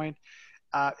some point.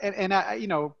 You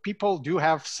know, people do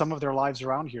have some of their lives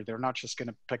around here. They're not just going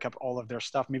to pick up all of their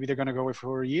stuff. Maybe they're going to go away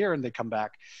for a year and they come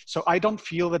back. So I don't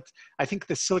feel that, I think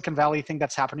the Silicon Valley thing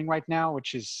that's happening right now,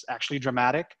 which is actually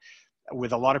dramatic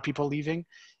with a lot of people leaving,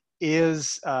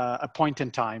 is a point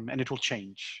in time and it will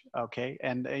change. Okay.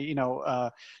 And, you know,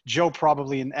 Joe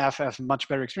probably in FF much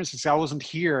better experiences. I wasn't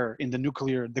here in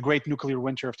the great nuclear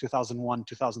winter of 2001,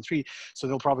 2003. So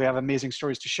they'll probably have amazing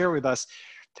stories to share with us.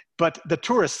 But the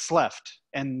tourists left.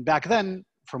 And back then,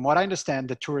 from what I understand,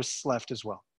 the tourists left as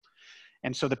well.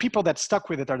 And so the people that stuck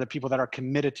with it are the people that are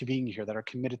committed to being here, that are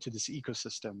committed to this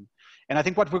ecosystem. And I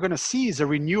think what we're going to see is a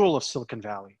renewal of Silicon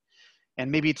Valley. And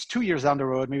maybe it's 2 years down the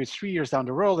road, maybe it's 3 years down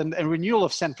the road, and renewal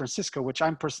of San Francisco, which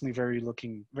I'm personally very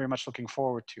much looking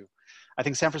forward to. I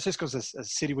think San Francisco is a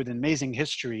city with an amazing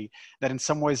history that in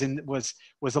some ways was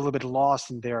a little bit lost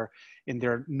in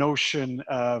their notion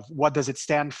of what does it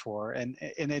stand for. And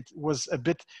it was a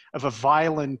bit of a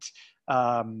violent,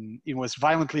 it was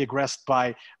violently aggressed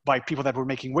by people that were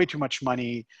making way too much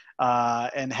money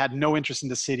and had no interest in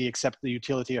the city except the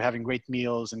utility of having great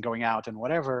meals and going out and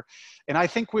whatever. And I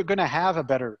think we're going to have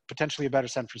potentially a better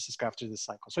San Francisco after this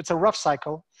cycle. So it's a rough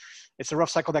cycle. It's a rough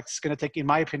cycle that's going to take, in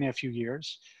my opinion, a few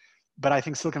years. But I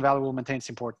think Silicon Valley will maintain its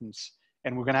importance.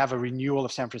 And we're going to have a renewal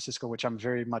of San Francisco, which I'm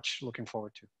very much looking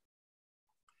forward to.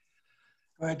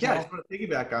 Go ahead, Yeah, I just want to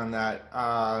piggyback on that.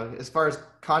 As far as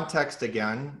context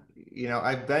again, you know,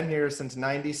 I've been here since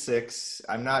 '96.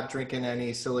 I'm not drinking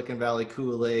any Silicon Valley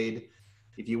Kool-Aid.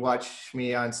 If you watch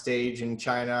me on stage in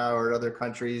China or other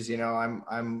countries, you know,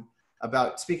 I'm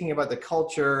speaking about the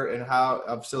culture and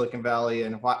of Silicon Valley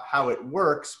and how it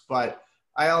works. But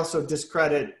I also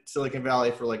discredit Silicon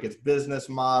Valley for like its business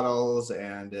models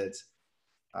and its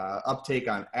uptake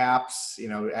on apps. You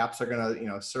know, apps are going to, you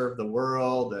know, serve the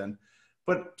world.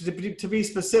 But to be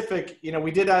specific, you know,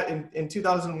 we did that in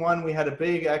 2001, we had a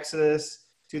big exodus.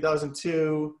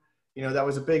 2002, you know, that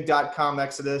was a big .com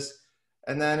exodus.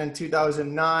 And then in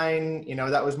 2009, you know,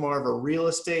 that was more of a real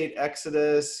estate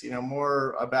exodus, you know,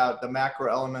 more about the macro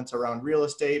elements around real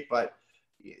estate. But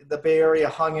the Bay Area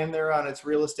hung in there on its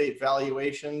real estate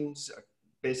valuations,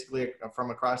 basically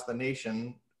from across the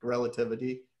nation,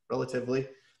 relatively.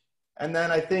 And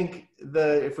then I think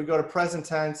if we go to present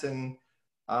tense and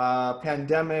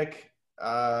pandemic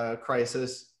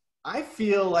crisis, I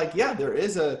feel like, yeah, there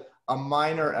is a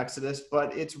minor exodus,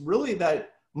 but it's really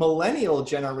that millennial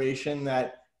generation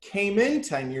that came in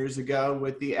 10 years ago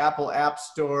with the Apple App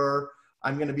Store,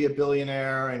 I'm going to be a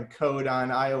billionaire, and code on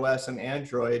iOS and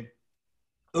Android.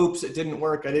 Oops, it didn't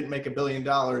work. I didn't make $1 billion.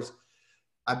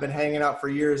 I've been hanging out for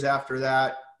years after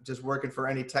that, just working for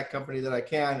any tech company that I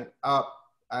can.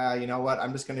 You know what?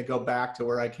 I'm just going to go back to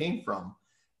where I came from.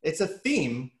 It's a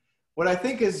theme. What I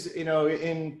think is, you know,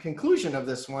 in conclusion of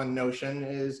this one notion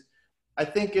is, I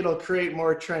think it'll create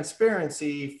more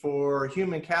transparency for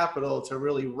human capital to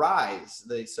really rise.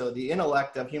 So the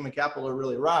intellect of human capital will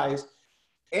really rise,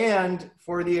 and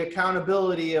for the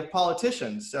accountability of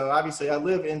politicians. So obviously I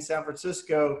live in San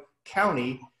Francisco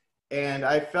County, and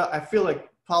I feel like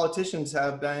politicians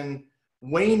have been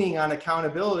waning on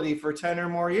accountability for 10 or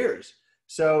more years.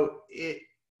 So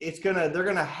they're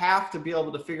gonna have to be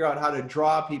able to figure out how to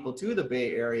draw people to the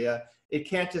Bay Area. It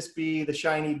can't just be the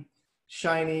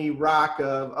shiny rock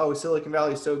of, oh, Silicon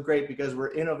Valley is so great because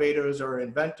we're innovators or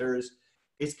inventors.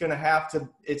 It's gonna have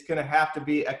to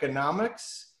be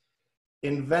economics,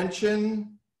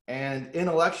 invention, and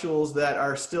intellectuals that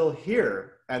are still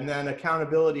here, and then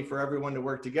accountability for everyone to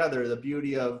work together. The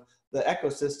beauty of the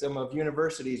ecosystem of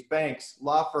universities, banks,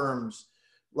 law firms,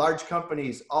 large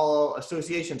companies, all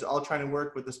associations, all trying to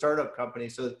work with the startup company.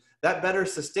 So that better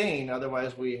sustain,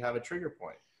 otherwise we have a trigger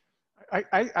point.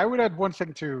 I would add one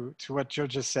thing to what Joe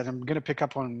just said. I'm going to pick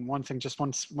up on one thing, just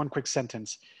one quick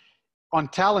sentence. On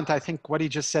talent, I think what he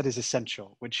just said is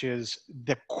essential, which is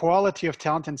the quality of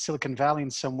talent in Silicon Valley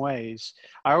in some ways.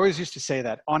 I always used to say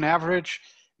that on average,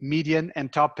 median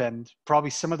and top end, probably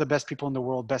some of the best people in the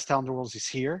world, best talent in the world is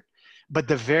here, but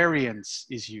the variance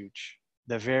is huge.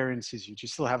 The variance is huge. You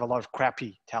still have a lot of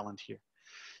crappy talent here.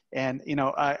 And, you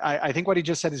know, I think what he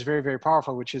just said is very, very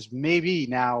powerful, which is maybe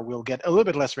now we'll get a little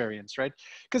bit less variance, right?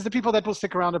 Because the people that will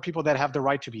stick around are people that have the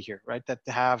right to be here, right? That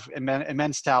have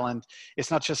immense talent. It's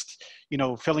not just, you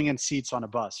know, filling in seats on a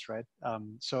bus, right?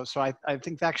 So I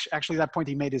think that actually that point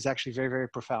he made is actually very, very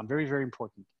profound, very, very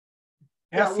important.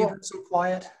 Yeah, you've been so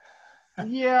quiet.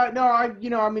 Yeah, no,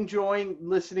 I'm enjoying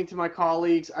listening to my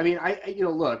colleagues. I mean,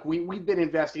 look, we've been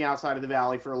investing outside of the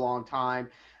Valley for a long time.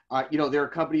 There are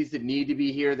companies that need to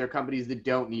be here. There are companies that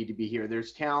don't need to be here.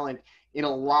 There's talent in a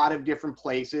lot of different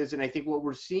places. And I think what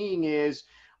we're seeing is,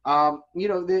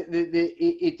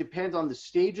 it depends on the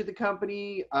stage of the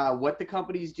company, what the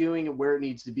company's doing and where it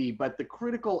needs to be. But the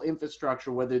critical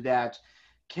infrastructure, whether that's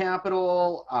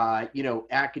capital,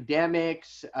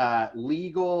 academics,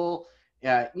 legal,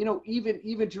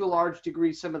 even to a large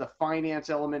degree, some of the finance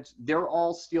elements, they're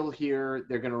all still here.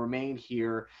 They're going to remain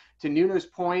here. To Nuno's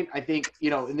point, I think,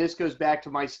 and this goes back to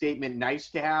my statement,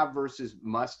 nice to have versus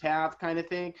must have kind of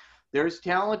thing. There's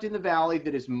talent in the Valley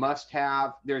that is must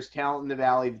have. There's talent in the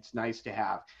Valley that's nice to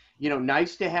have.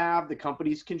 Nice to have, the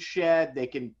companies can shed, they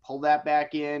can pull that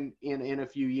back in a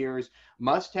few years.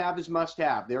 Must have is must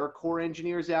have. There are core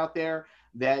engineers out there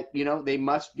that, they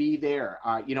must be there.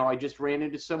 I just ran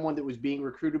into someone that was being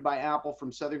recruited by Apple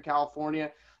from Southern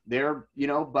California. They're,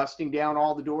 busting down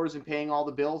all the doors and paying all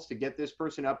the bills to get this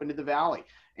person up into the Valley.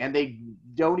 And they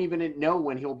don't even know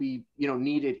when he'll be,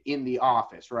 needed in the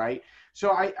office, right?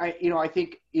 So I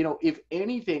think, if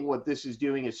anything, what this is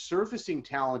doing is surfacing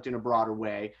talent in a broader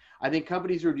way. I think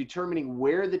companies are determining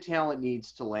where the talent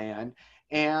needs to land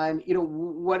and,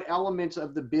 what elements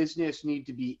of the business need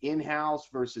to be in-house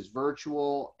versus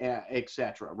virtual, et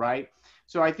cetera, right?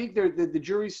 So I think the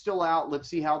jury's still out. Let's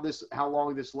see how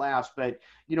long this lasts. But,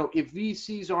 if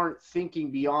VCs aren't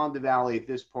thinking beyond the Valley at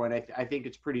this point, I think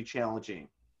it's pretty challenging.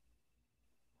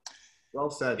 Well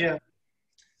said. Yeah.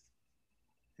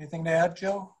 Anything to add,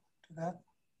 Joe, to that?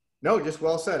 No, just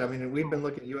well said. I mean, we've been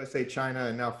looking at USA, China,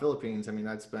 and now Philippines. I mean,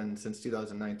 that's been since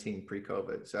 2019,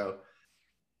 pre-COVID. So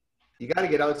you got to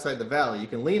get outside the Valley. You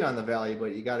can lean on the Valley,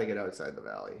 but you got to get outside the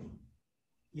Valley.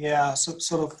 Yeah,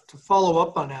 so to follow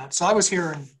up on that. So I was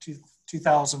here in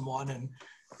 2001, and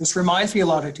this reminds me a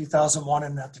lot of 2001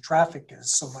 in that the traffic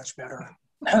is so much better.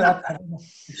 I don't know.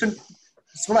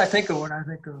 It's what I think of when I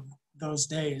think of those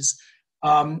days.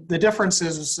 The difference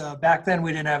is back then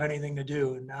we didn't have anything to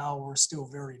do, and now we're still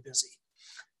very busy.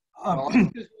 Well,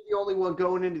 I'm just the only one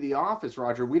going into the office,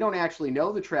 Roger. We don't actually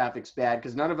know the traffic's bad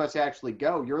because none of us actually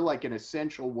go. You're like an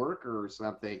essential worker or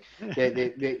something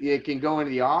that can go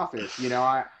into the office.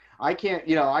 I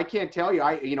can't tell you.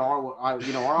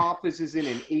 Our office is in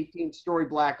an 18-story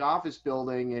black office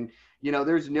building, and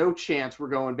there's no chance we're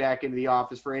going back into the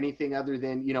office for anything other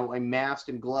than a masked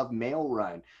and gloved mail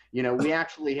run. We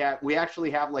actually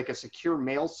have like a secure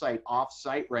mail site off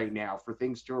site right now for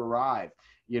things to arrive.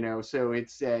 So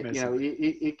it's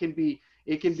it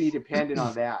it can be dependent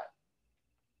on that.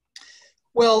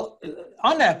 Well,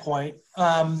 on that point,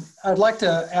 I'd like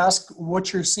to ask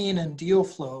what you're seeing in deal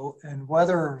flow and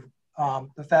whether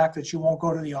the fact that you won't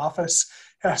go to the office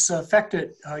has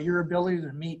affected your ability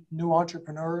to meet new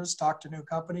entrepreneurs, talk to new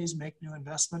companies, make new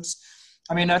investments.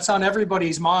 I mean, that's on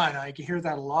everybody's mind. I hear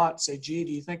that a lot. Say, gee,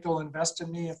 do you think they'll invest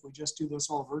in me if we just do this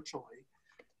all virtually?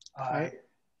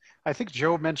 I think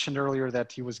Joe mentioned earlier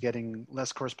that he was getting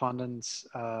less correspondence,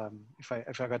 if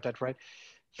I got that right.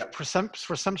 Yep.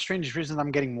 For some strange reason, I'm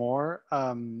getting more.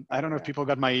 I don't know if people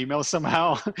got my email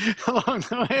somehow along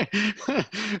the way,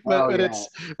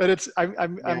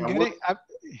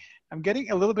 I'm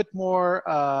getting a little bit more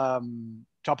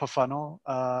top of funnel.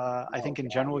 I think in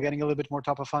general, getting a little bit more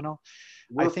top of funnel.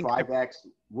 We're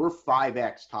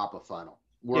 5x top of funnel.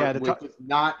 Which is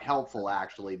not helpful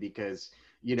actually, because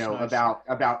nice.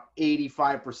 about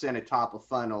 85% of top of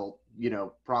funnel,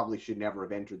 probably should never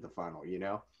have entered the funnel,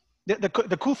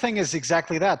 The cool thing is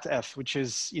exactly that, which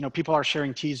is, people are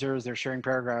sharing teasers, they're sharing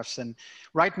paragraphs. And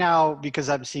right now, because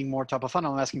I'm seeing more top of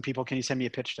funnel, I'm asking people, can you send me a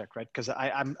pitch deck, right? Because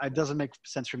it doesn't make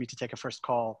sense for me to take a first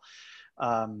call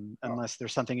unless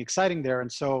there's something exciting there.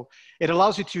 And so it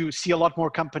allows you to see a lot more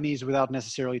companies without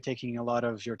necessarily taking a lot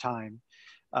of your time.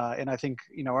 And I think,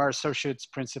 our associates,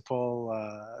 principal,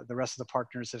 the rest of the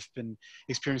partners have been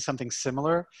experiencing something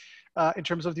similar in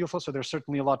terms of deal flow. So there's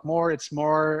certainly a lot more. It's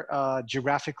more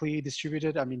geographically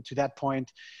distributed. I mean, to that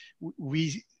point,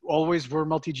 we always were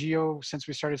multi-geo since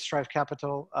we started Strive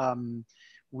Capital. Our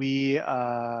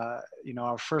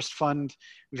first fund,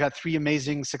 we've had 3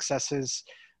 amazing successes.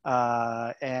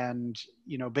 And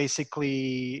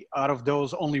basically out of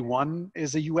those, only one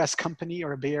is a US company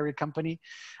or a Bay Area company.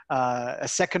 A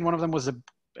second one of them was a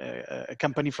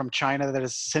company from China that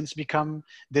has since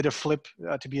did a flip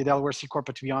to be a Delaware C Corp,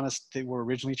 but to be honest, they were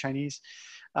originally Chinese.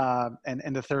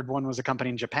 And the third one was a company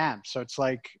in Japan. So it's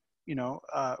like,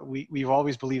 we've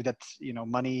always believed that,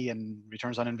 money and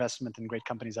returns on investment and great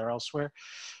companies are elsewhere.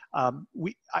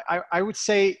 I would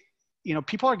say,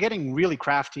 people are getting really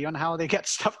crafty on how they get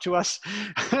stuff to us.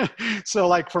 So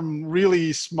like from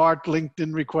really smart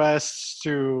LinkedIn requests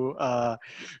to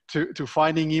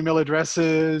finding email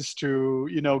addresses to,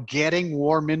 getting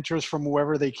warm intros from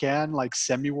wherever they can, like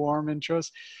semi-warm intros.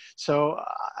 So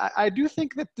I do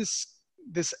think that this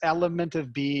element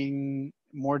of being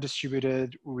more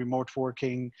distributed, remote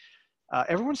working,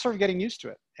 everyone's sort of getting used to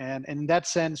it. And in that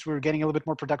sense, we're getting a little bit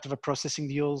more productive at processing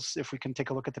deals if we can take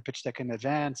a look at the pitch deck in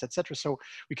advance, et cetera, so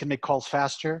we can make calls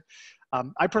faster.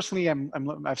 I personally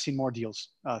I've seen more deals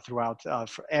throughout,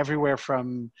 everywhere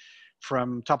from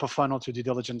top of funnel to due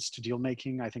diligence to deal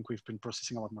making. I think we've been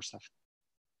processing a lot more stuff.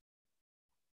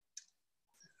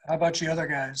 How about you other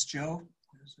guys, Joe?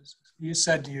 You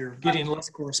said you're getting less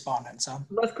correspondence, huh?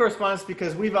 Less correspondence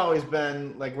because we've always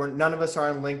been like, none of us are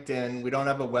on LinkedIn. We don't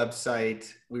have a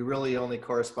website. We really only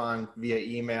correspond via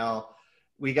email.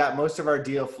 We got most of our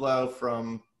deal flow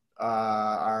from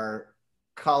our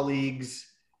colleagues.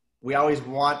 We always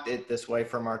want it this way,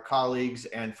 from our colleagues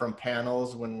and from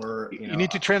panels when we're, you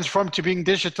need to transform to being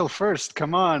digital first.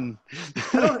 Come on.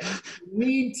 I don't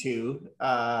need to.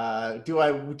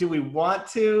 Do we want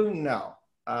to? No.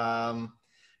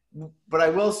 But I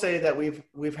will say that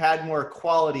we've had more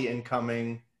quality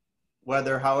incoming,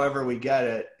 however we get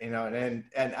it, and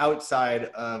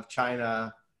outside of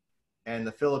China and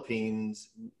the Philippines,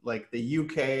 like the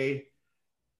UK,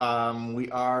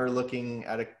 we are looking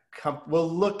at we'll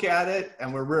look at it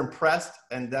and we're impressed.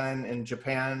 And then in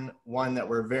Japan, one that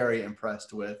we're very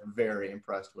impressed with, but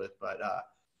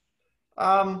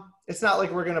it's not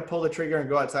like we're going to pull the trigger and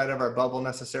go outside of our bubble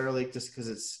necessarily just because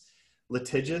it's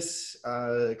litigious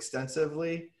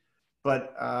extensively,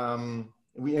 but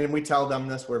we tell them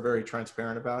this, we're very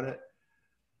transparent about it.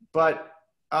 But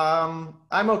I'm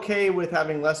okay with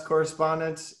having less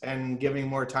correspondence and giving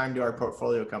more time to our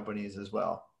portfolio companies as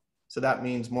well. So that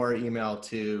means more email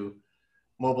to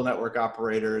mobile network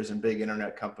operators and big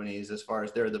internet companies as far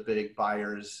as they're the big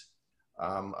buyers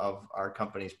of our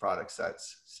company's product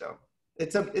sets. So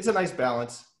it's a nice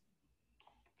balance.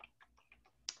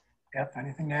 Yep,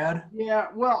 anything to add? Yeah,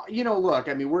 well, look,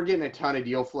 I mean, we're getting a ton of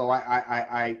deal flow.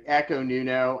 I echo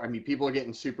Nuno. I mean, people are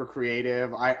getting super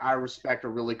creative. I respect a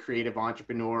really creative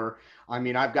entrepreneur. I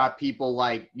mean, I've got people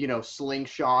like,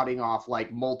 slingshotting off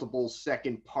like multiple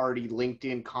second party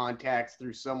LinkedIn contacts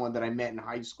through someone that I met in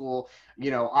high school.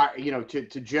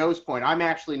 To Joe's point, I'm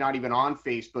actually not even on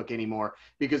Facebook anymore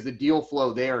because the deal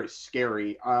flow there is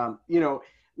scary.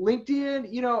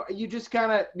 LinkedIn, you just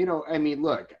kind of, I mean,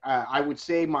 look, I would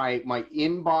say my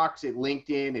inbox at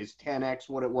LinkedIn is 10x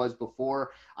what it was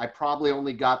before. I probably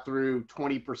only got through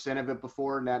 20% of it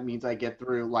before, and that means I get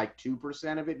through like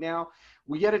 2% of it now.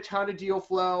 We get a ton of deal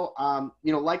flow.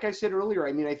 Like I said earlier,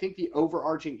 I mean, I think the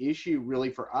overarching issue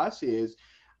really for us is,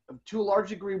 to a large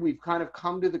degree, we've kind of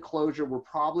come to the closure. We're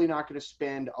probably not going to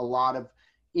spend a lot of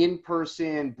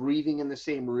in-person breathing in the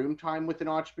same room time with an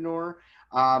entrepreneur.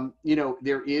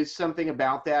 There is something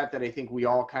about that I think we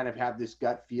all kind of have this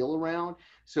gut feel around.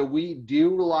 So we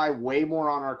do rely way more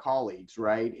on our colleagues,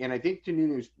 right? And I think to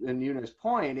Nuno's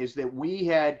point is that we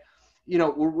had,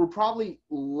 we're probably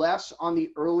less on the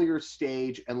earlier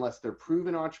stage unless they're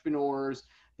proven entrepreneurs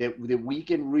that we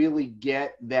can really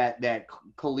get that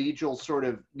collegial sort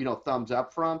of, thumbs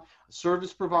up from.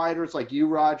 Service providers like you,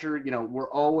 Roger,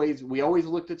 we always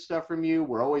looked at stuff from you.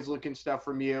 We're always looking stuff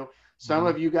from you. Some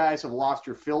of you guys have lost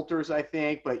your filters, I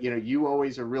think, but you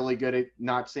always are really good at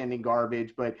not sending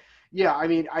garbage. But yeah, I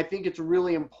mean, I think it's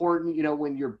really important,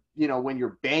 when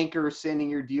your banker's sending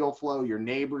your deal flow, your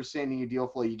neighbor's sending you deal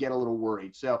flow, you get a little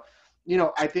worried. So,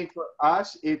 I think for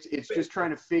us, it's just trying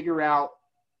to figure out,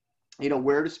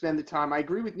 where to spend the time. I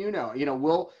agree with Nuno.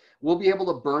 We'll be able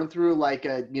to burn through like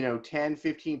a 10,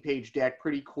 15 page deck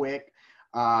pretty quick.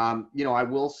 I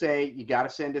will say you got to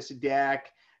send us a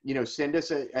deck. Send us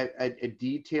a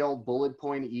detailed bullet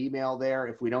point email there.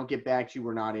 If we don't get back to you,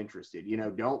 we're not interested.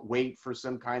 Don't wait for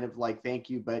some kind of like, thank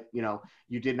you, but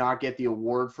you did not get the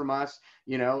award from us,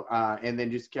 and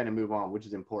then just kind of move on, which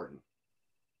is important.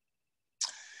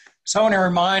 So I want to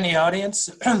remind the audience,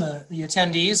 the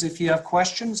attendees, if you have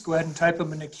questions, go ahead and type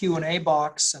them in the Q&A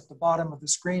box at the bottom of the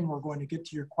screen. We're going to get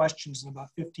to your questions in about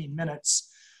 15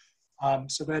 minutes.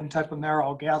 So go ahead and type them there.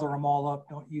 I'll gather them all up.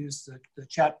 Don't use the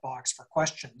chat box for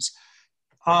questions.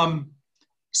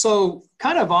 So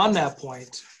kind of on that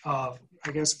point,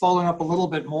 I guess following up a little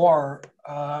bit more,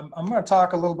 I'm going to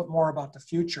talk a little bit more about the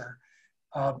future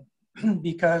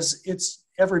because it's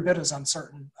every bit as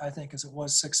uncertain, I think, as it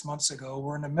was 6 months ago.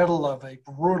 We're in the middle of a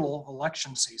brutal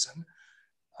election season,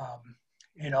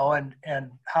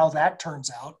 and how that turns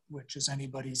out, which is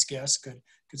anybody's guess, could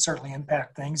certainly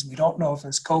impact things. We don't know if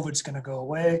this COVID's going to go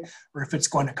away or if it's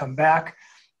going to come back.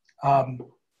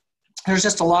 There's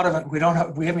just a lot of it. We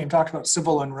haven't even talked about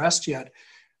civil unrest yet.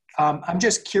 I'm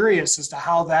just curious as to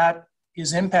how that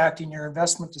is impacting your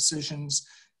investment decisions,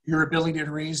 your ability to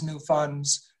raise new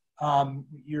funds,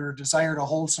 your desire to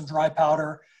hold some dry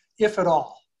powder, if at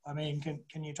all. I mean,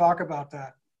 can you talk about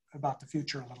that, about the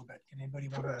future a little bit? Can anybody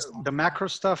want to respond? The macro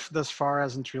stuff thus far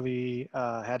hasn't really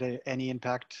had any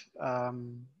impact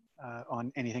on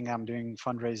anything I'm doing,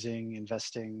 fundraising,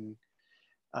 investing,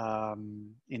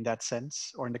 in that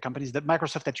sense, or in the companies. The macro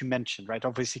stuff that you mentioned, right?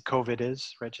 Obviously COVID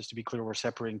is, right? Just to be clear, we're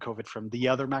separating COVID from the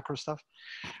other macro stuff,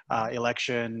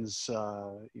 elections,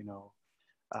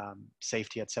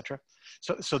 safety, etc.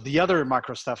 So the other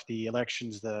macro stuff, the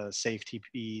elections, the safety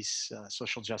piece,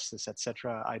 social justice,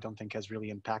 etc., I don't think has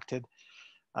really impacted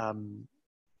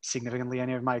significantly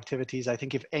any of my activities. I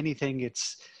think if anything,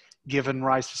 it's given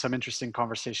rise to some interesting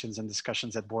conversations and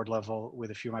discussions at board level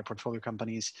with a few of my portfolio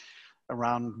companies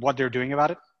around what they're doing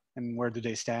about it and where do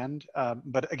they stand.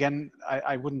 But again,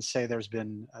 I wouldn't say there's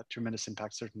been a tremendous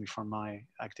impact, certainly from my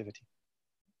activity.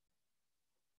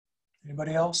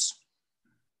 Anybody else?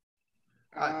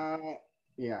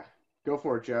 Yeah, go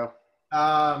for it, Joe.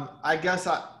 I guess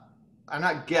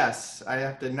I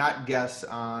have to not guess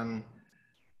on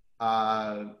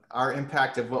our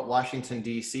impact of what Washington,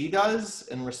 D.C. does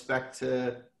in respect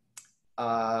to,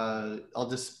 I'll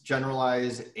just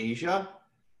generalize Asia,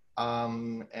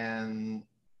 and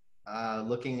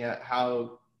looking at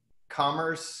how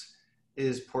commerce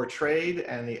is portrayed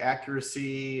and the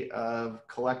accuracy of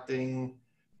collecting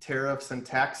tariffs and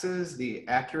taxes, the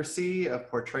accuracy of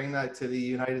portraying that to the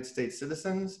United States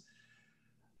citizens,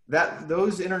 that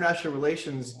those international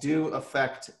relations do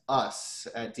affect us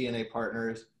at DNA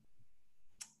Partners.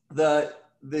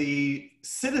 The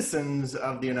citizens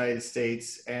of the United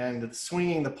States and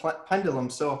swinging the pendulum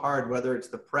so hard, whether it's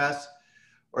the press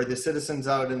or the citizens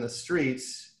out in the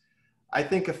streets, I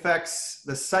think affects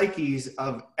the psyches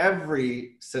of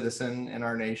every citizen in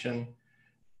our nation.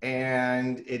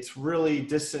 And it's really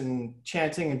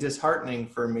disenchanting and disheartening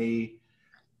for me.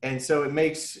 And so it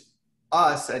makes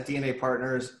us at DNA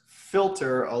Partners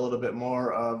filter a little bit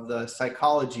more of the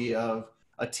psychology of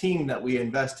a team that we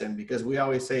invest in, because we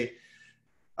always say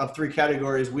of three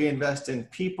categories, we invest in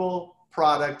people,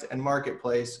 product, and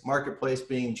marketplace, marketplace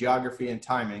being geography and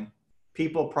timing,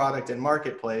 people, product, and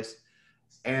marketplace.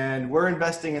 And we're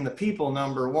investing in the people,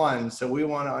 number one. So we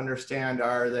want to understand,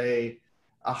 are they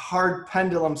a hard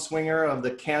pendulum swinger of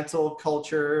the cancel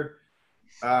culture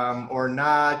or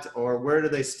not, or where do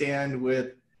they stand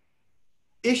with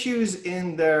issues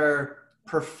in their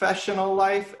professional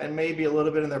life and maybe a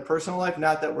little bit in their personal life?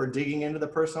 Not that we're digging into the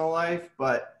personal life,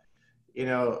 but you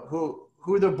know,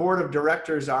 who the board of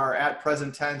directors are at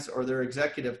present tense or their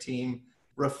executive team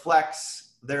reflects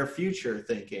their future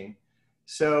thinking.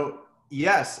 So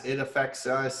yes, it affects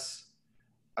us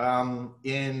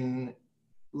in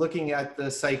looking at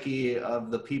the psyche of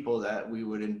the people that we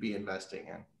would be investing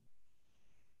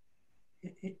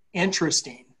in.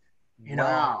 Interesting, you know.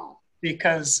 Wow.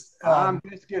 Because I'm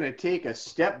just going to take a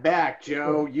step back,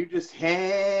 Joe. You just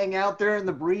hang out there in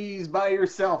the breeze by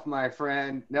yourself, my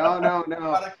friend. No.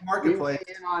 Product marketplace. We weigh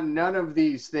in on none of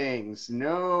these things.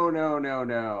 No. I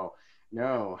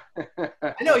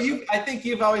know I think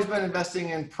you've always been investing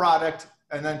in product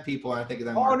and then people, and I think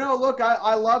then Oh, market. no, look,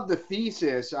 I love the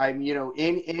thesis. I'm, you know,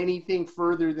 anything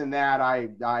further than that,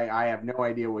 I have no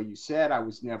idea what you said. I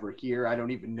was never here. I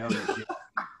don't even know you.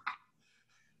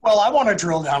 Well, I want to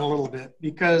drill down a little bit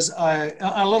because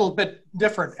a little bit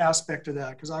different aspect of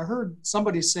that, because I heard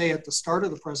somebody say at the start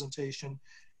of the presentation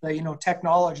that, you know,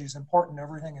 technology is important.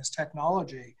 Everything is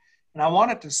technology. And I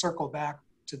wanted to circle back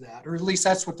to that, or at least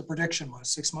that's what the prediction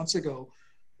was 6 months ago.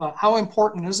 How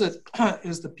important is it,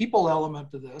 is the people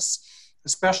element of this,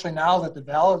 especially now that the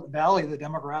valley, the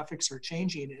demographics are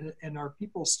changing, and are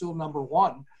people still number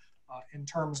one in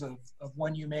terms of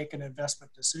when you make an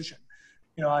investment decision?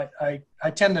 You know, I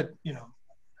tend to, you know,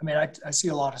 I mean, I see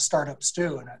a lot of startups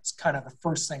too, and it's kind of the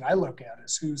first thing I look at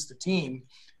is who's the team,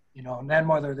 you know, and then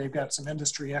whether they've got some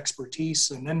industry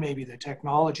expertise, and then maybe the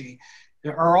technology.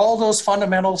 Are all those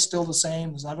fundamentals still the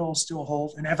same? Does that all still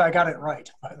hold? And have I got it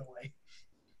right, by the way?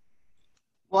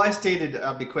 Well,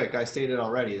 I'll be quick. I stated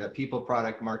already that people,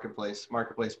 product, marketplace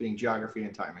being geography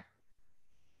and timing.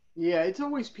 Yeah, it's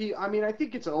always people. I mean, I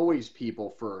think it's always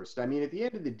people first. I mean, at the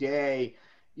end of the day,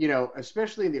 you know,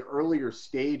 especially in the earlier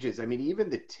stages, I mean, even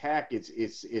the tech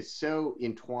is so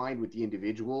entwined with the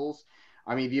individuals.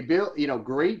 I mean, you know,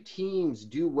 great teams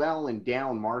do well in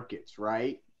down markets,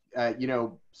 right? You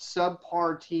know,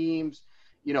 subpar teams,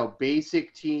 you know,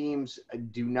 basic teams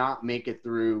do not make it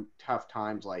through tough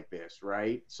times like this,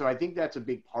 right? So I think that's a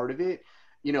big part of it.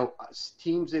 You know,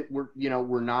 teams that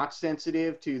were not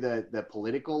sensitive to the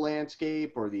political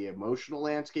landscape or the emotional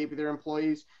landscape of their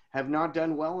employees have not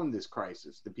done well in this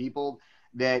crisis. The people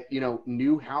that, you know,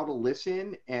 knew how to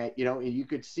listen, and, you know, and you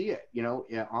could see it, you know,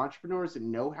 entrepreneurs that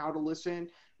know how to listen,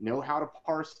 know how to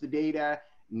parse the data,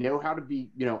 know how to be,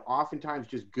 you know, oftentimes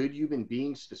just good human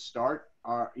beings to start,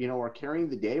 are carrying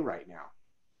the day right now.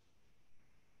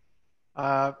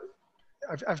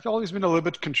 I've always been a little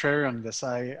bit contrary on this.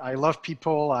 I love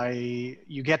people.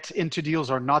 You get into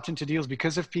deals or not into deals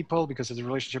because of people, because of the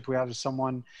relationship we have with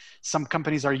someone. Some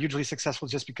companies are hugely successful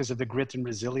just because of the grit and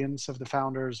resilience of the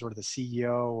founders or the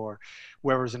CEO or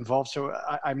whoever's involved. So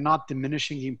I'm not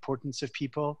diminishing the importance of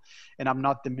people, and I'm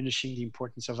not diminishing the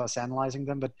importance of us analyzing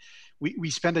them. But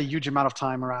we spend a huge amount of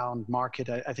time around market.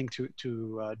 I think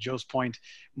to Joe's point,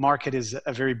 market is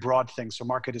a very broad thing. So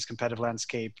market is competitive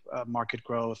landscape, market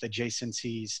growth, adjacencies,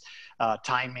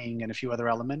 timing, and a few other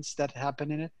elements that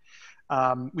happen in it.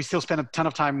 We still spend a ton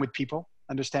of time with people,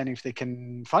 understanding if they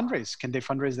can fundraise. Can they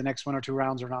fundraise the next 1 or 2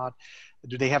 rounds or not?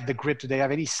 Do they have the grit? Do they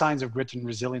have any signs of grit and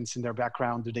resilience in their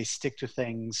background? Do they stick to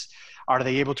things? Are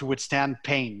they able to withstand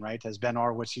pain, right? As Ben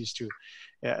Horowitz used to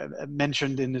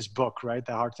mentioned in his book, right?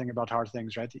 The hard thing about hard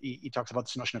things, right? He talks about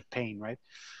this notion of pain, right?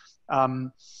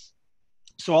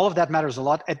 So all of that matters a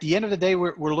lot. At the end of the day,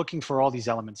 we're looking for all these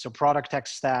elements. So product, tech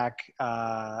stack,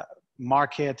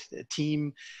 market,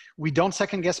 team. We don't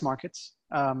second guess markets.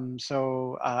 I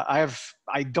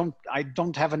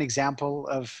don't have an example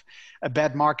of a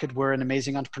bad market where an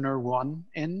amazing entrepreneur won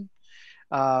in.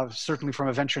 Certainly from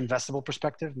a venture investable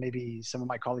perspective, maybe some of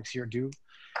my colleagues here do.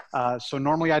 So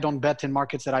normally I don't bet in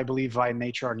markets that I believe by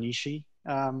nature are niche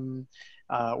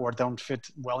or don't fit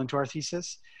well into our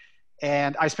thesis.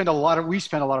 And we spend a lot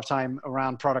of time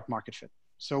around product market fit.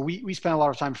 So we spend a lot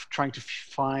of time trying to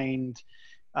find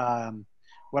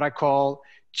what I call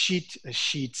cheat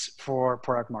sheets for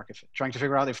product market fit, trying to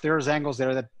figure out if there's angles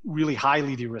there that really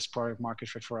highly de-risk product market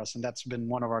fit for us. And that's been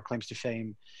one of our claims to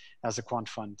fame as a quant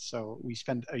fund. So we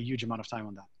spend a huge amount of time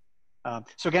on that.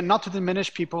 So again, not to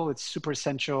diminish people, it's super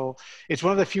essential. It's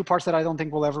one of the few parts that I don't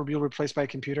think will ever be replaced by a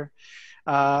computer.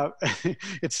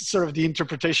 It's sort of the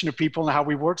interpretation of people and how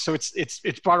we work. So it's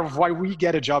part of why we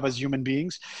get a job as human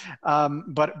beings.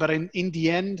 But in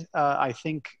the end, I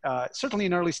think certainly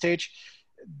in early stage,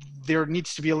 there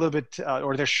needs to be a little bit,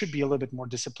 or there should be a little bit more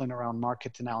discipline around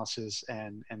market analysis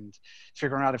and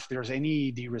figuring out if there's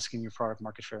any de-risking your product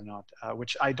market share or not,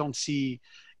 which I don't see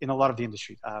in a lot of the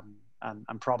industry.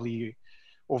 I'm probably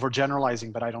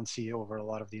overgeneralizing, but I don't see over a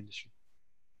lot of the industry.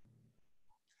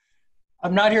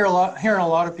 I'm not hearing a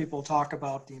lot of people talk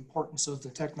about the importance of the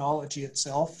technology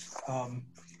itself.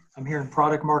 I'm hearing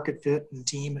product market fit and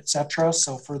team, et cetera.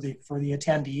 So for the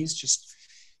attendees, just,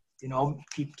 you know,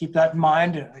 keep that in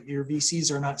mind. Your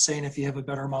VCs are not saying if you have a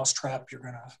better mousetrap,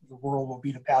 the world will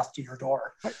beat a path to your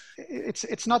door.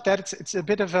 It's not that. It's a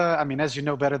bit of a, I mean, as you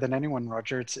know better than anyone,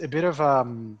 Roger, it's a bit of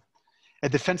a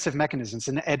defensive mechanism. It's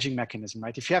an edging mechanism,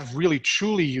 right? If you have really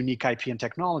truly unique IP and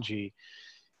technology,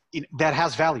 that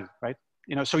has value, right?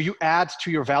 You know, so you add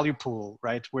to your value pool,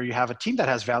 right? Where you have a team that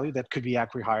has value that could be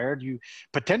acqui-hired. You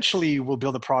potentially will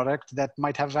build a product that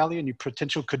might have value, and you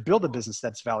potentially could build a business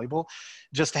that's valuable.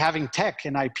 Just having tech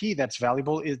and IP that's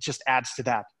valuable, it just adds to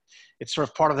that. It's sort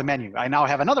of part of the menu. I now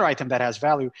have another item that has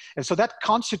value. And so that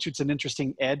constitutes an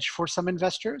interesting edge for some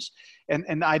investors.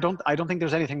 And I don't think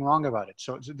there's anything wrong about it.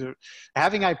 So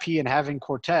having IP and having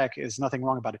core tech is nothing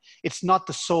wrong about it. It's not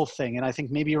the sole thing. And I think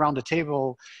maybe around the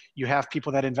table, you have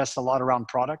people that invest a lot around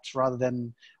products rather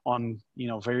than on, you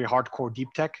know, very hardcore deep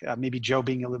tech. Maybe Joe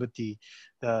being a little bit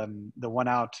the one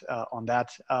out on that.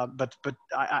 But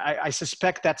I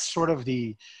suspect that's sort of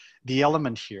the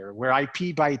element here, where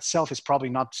IP by itself is probably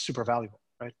not super valuable,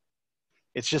 right?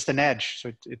 It's just an edge,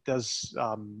 so it does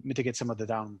mitigate some of the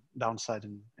downside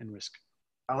and risk.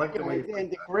 I like the way. And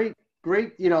the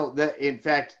great, you know, in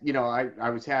fact, you know,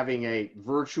 I was having a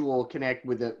virtual connect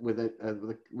with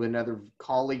another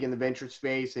colleague in the venture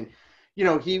space, and you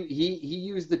know, he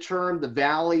used the term, the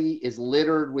valley is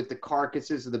littered with the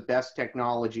carcasses of the best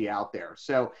technology out there.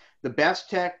 So the best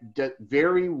tech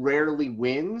very rarely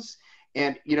wins.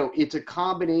 And, you know, it's a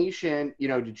combination, you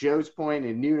know, to Joe's point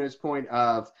and Nuna's point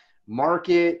of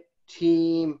market,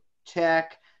 team,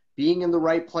 tech, being in the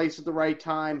right place at the right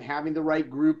time, having the right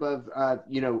group of,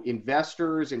 you know,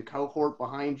 investors and cohort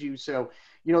behind you. So,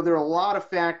 you know, there are a lot of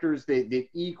factors that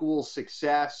equal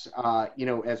success, you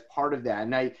know, as part of that.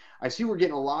 And I see we're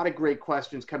getting a lot of great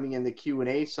questions coming in the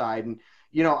Q&A side. And,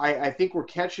 you know, I think we're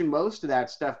catching most of that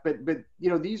stuff. But, you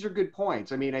know, these are good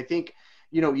points. I mean, I think,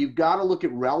 you know, you've got to look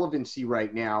at relevancy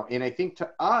right now. And I think to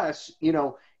us, you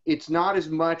know, it's not as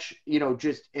much, you know,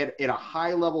 just at a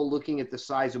high level looking at the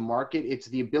size of market. It's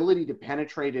the ability to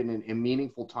penetrate it in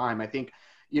meaningful time. I think,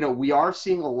 you know, we are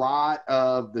seeing a lot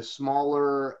of the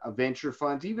smaller venture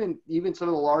funds, even some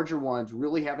of the larger ones,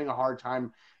 really having a hard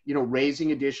time, you know,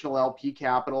 raising additional LP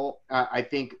capital. I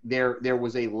think there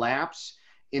was a lapse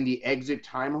in the exit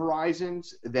time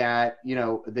horizons that, you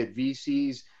know, that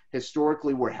VCs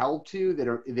historically were held to,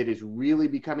 that is really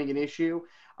becoming an issue.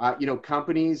 You know,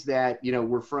 companies that, you know,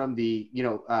 were from the, you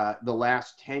know, the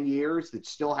last 10 years that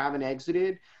still haven't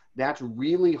exited, that's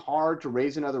really hard to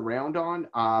raise another round on.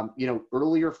 You know,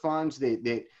 earlier funds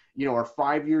that, you know, are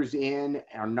 5 years in,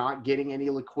 are not getting any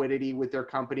liquidity with their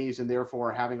companies and therefore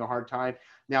are having a hard time.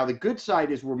 Now, the good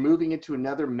side is we're moving into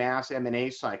another mass M&A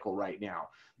cycle right now.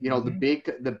 You know, the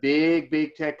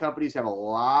big tech companies have a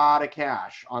lot of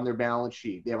cash on their balance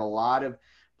sheet. They have a lot of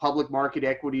public market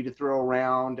equity to throw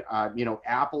around. You know,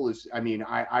 Apple is, I mean,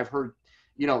 I've heard,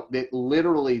 you know, that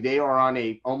literally they are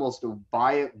on almost a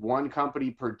buy it one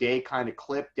company per day kind of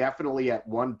clip, definitely at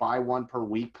buy one per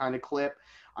week kind of clip.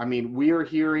 I mean, we are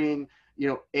hearing, you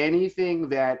know, anything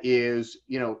that is,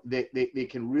 you know, that they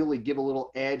can really give a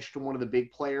little edge to one of the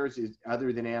big players, is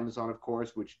other than Amazon, of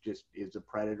course, which just is a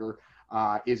predator,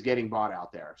 is getting bought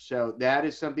out there. So that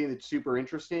is something that's super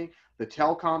interesting. The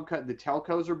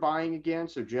telcos are buying again.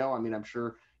 So Joe, I mean, I'm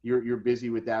sure you're busy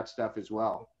with that stuff as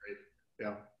well.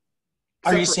 Yeah.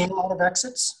 Are you seeing a lot of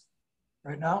exits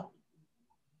right now?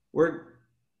 We're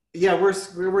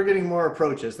getting more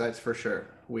approaches. That's for sure.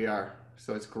 We are.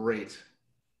 So it's great.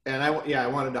 And I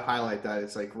wanted to highlight that.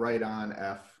 It's like right on,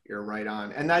 F. You're right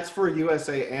on. And that's for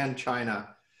USA and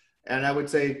China. And I would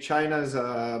say China's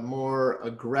more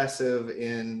aggressive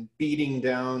in beating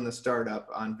down the startup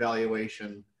on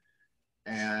valuation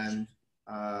and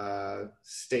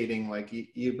stating like,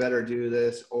 you better do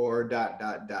this or ...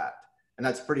 And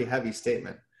that's a pretty heavy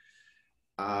statement.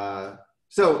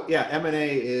 So yeah,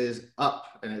 M&A is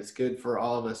up and it's good for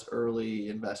all of us early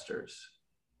investors.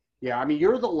 Yeah, I mean,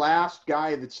 you're the last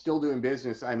guy that's still doing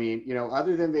business. I mean, you know,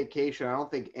 other than vacation, I don't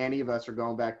think any of us are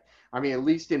going back. I mean, at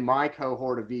least in my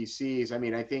cohort of VCs, I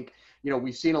mean, I think, you know,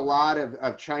 we've seen a lot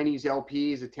of Chinese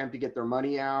LPs attempt to get their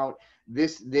money out.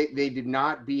 They did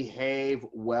not behave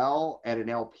well at an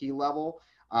LP level.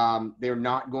 They're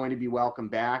not going to be welcome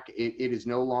back. It is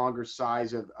no longer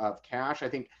size of cash. I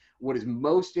think what is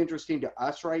most interesting to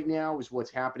us right now is what's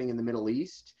happening in the Middle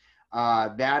East.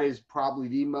 That is probably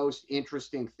the most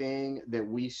interesting thing that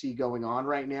we see going on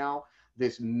right now.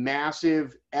 This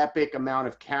massive, epic amount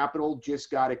of capital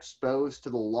just got exposed to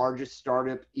the largest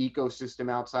startup ecosystem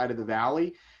outside of the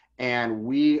Valley. And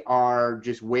we are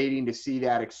just waiting to see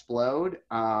that explode.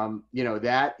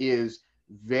 That is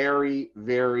very,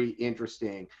 very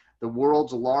interesting. The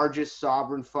world's largest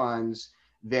sovereign funds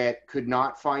that could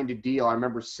not find a deal. I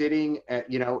remember sitting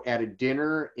at a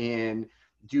dinner in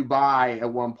Dubai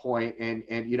at one point, and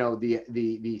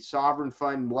the sovereign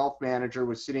fund wealth manager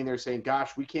was sitting there saying,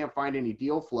 gosh, we can't find any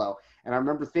deal flow. And I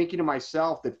remember thinking to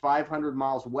myself that 500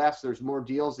 miles west, there's more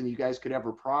deals than you guys could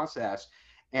ever process.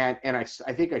 And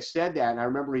I think I said that, and I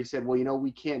remember he said, well,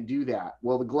 we can't do that.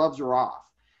 Well, the gloves are off.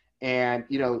 And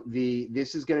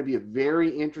this is going to be a very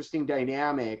interesting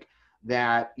dynamic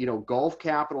that Gulf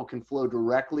capital can flow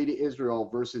directly to Israel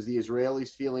versus the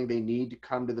Israelis feeling they need to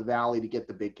come to the Valley to get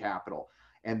the big capital.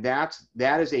 And that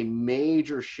is a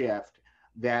major shift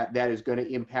that is going to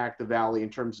impact the Valley in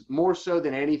terms more so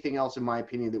than anything else, in my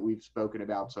opinion, that we've spoken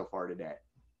about so far today.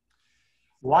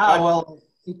 Wow. Well,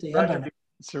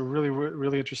 it's a really,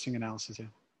 really interesting analysis. Yeah.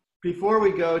 Before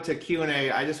we go to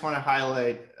Q&A, I just want to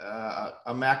highlight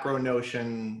a macro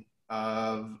notion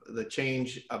of the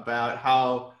change about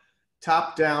how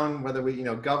top down, whether we,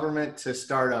 government to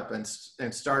startup and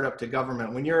startup to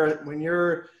government. When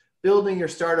you're building your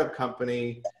startup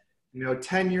company,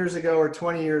 10 years ago or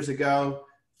 20 years ago,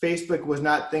 Facebook was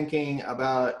not thinking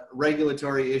about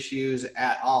regulatory issues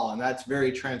at all. And that's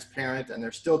very transparent, and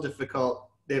they're still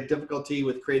they have difficulty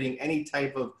with creating any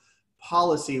type of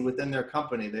policy within their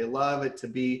company. They love it to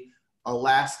be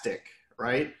elastic,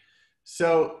 right?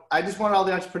 So I just want all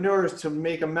the entrepreneurs to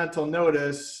make a mental note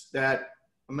that,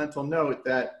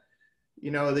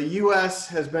 the US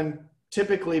has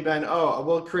typically been,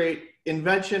 we'll create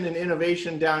invention and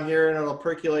innovation down here and it'll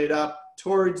percolate up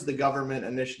towards the government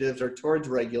initiatives or towards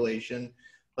regulation.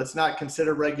 Let's not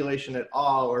consider regulation at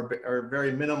all or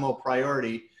very minimal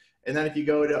priority. And then if you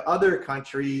go to other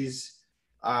countries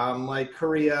like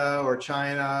Korea or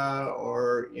China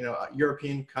or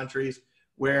European countries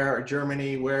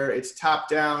Germany, where it's top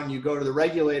down, you go to the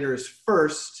regulators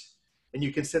first and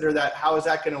you consider that how is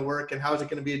that going to work and how is it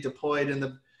going to be deployed, and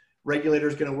the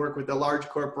regulators going to work with the large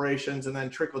corporations and then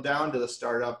trickle down to the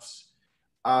startups.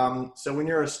 So when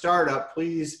you're a startup,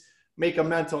 please make a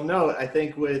mental note. I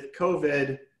think with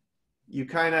COVID, you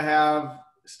kind of have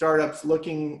startups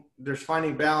they're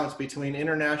finding balance between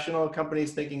international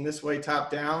companies thinking this way top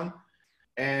down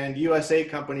and USA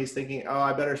companies thinking,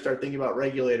 I better start thinking about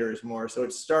regulators more. So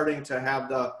it's starting to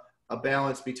have a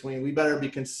balance between, we better be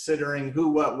considering who,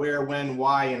 what, where, when,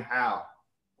 why, and how.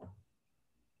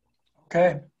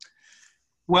 Okay.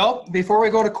 Well, before we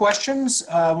go to questions,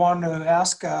 I wanted to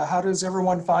ask, how does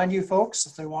everyone find you folks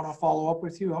if they want to follow up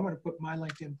with you? I'm going to put my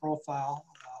LinkedIn profile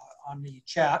on the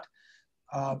chat.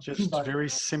 Just very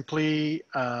simply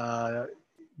go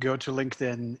to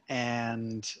LinkedIn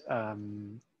and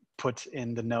put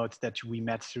in the note that we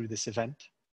met through this event.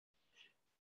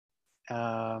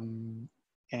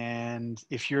 And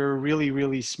if you're really,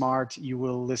 really smart, you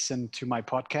will listen to my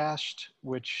podcast,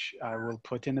 which I will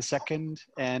put in a second,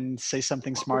 and say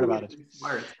something smart about it.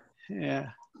 Smart. Yeah.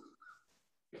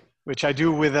 Which I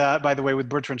do with, by the way, with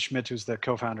Bertrand Schmidt, who's the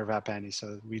co-founder of App Annie.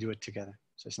 So we do it together.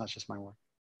 So it's not just my work.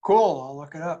 Cool. I'll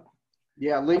look it up.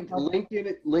 Yeah,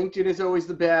 LinkedIn is always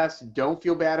the best. Don't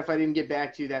feel bad if I didn't get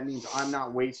back to you. That means I'm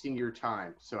not wasting your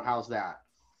time. So how's that?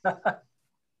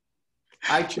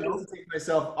 I chose to take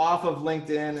myself off of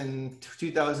LinkedIn in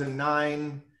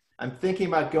 2009. I'm thinking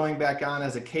about going back on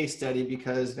as a case study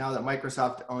because now that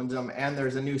Microsoft owns them and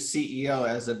there's a new CEO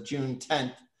as of June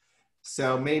 10th.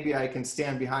 So maybe I can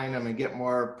stand behind them and get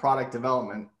more product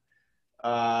development.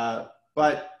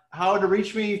 But how to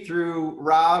reach me through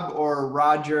Rob or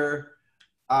Roger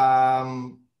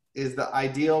is the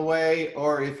ideal way.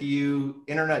 Or if you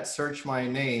internet search my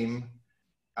name,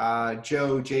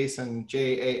 Joe Jason,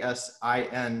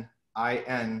 Jasin,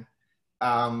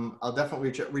 I'll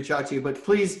definitely reach out to you. But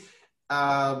please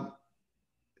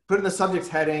put in the subject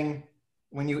heading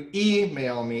when you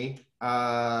email me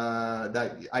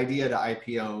that idea to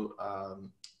IPO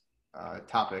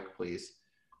topic, please.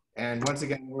 And once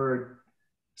again, we're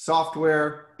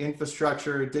software,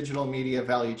 infrastructure, digital media,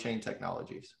 value chain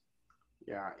technologies.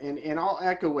 Yeah, and I'll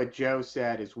echo what Joe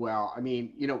said as well. I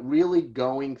mean, really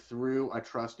going through a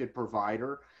trusted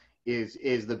provider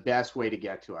is the best way to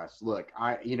get to us. Look,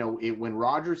 when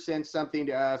Roger sends something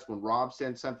to us, when Rob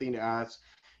sends something to us,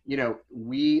 you know,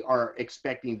 we are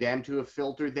expecting them to have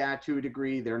filtered that to a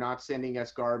degree. They're not sending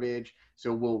us garbage,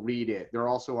 so we'll read it. They're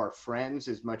also our friends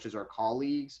as much as our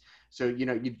colleagues. So, you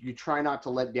know, you try not to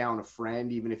let down a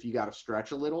friend, even if you got to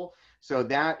stretch a little. So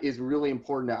that is really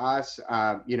important to us.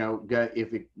 You know,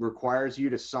 if it requires you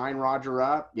to sign Roger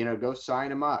up, you know, go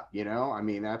sign him up. You know, I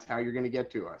mean, that's how you're going to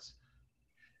get to us.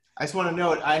 I just want to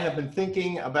note, I have been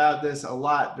thinking about this a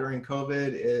lot during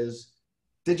COVID, is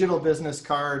digital business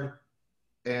card.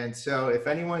 And so if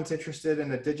anyone's interested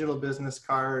in a digital business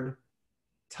card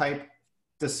type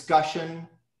discussion,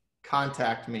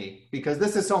 contact me, because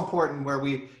this is so important, where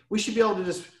we should be able to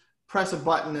just press a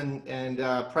button and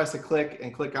press a click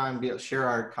and click on and be able to share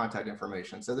our contact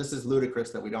information. So this is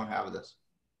ludicrous that we don't have this.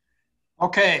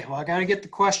 Okay, well, I got to get the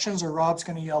questions or Rob's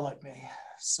going to yell at me.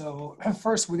 So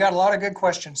first, we got a lot of good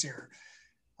questions here.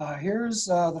 Here's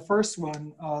the first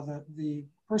one. The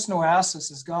person who asked this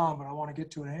is gone, but I want to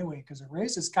get to it anyway because it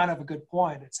raises kind of a good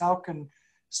point. It's how can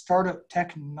startup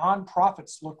tech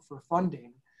nonprofits look for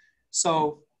funding?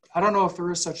 So I don't know if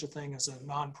there is such a thing as a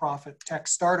nonprofit tech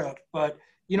startup, but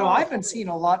you know, I've been seeing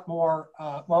a lot more.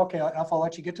 Well, okay, I'll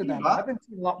let you get to that. I've been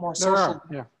seeing a lot more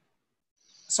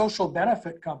social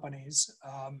benefit companies.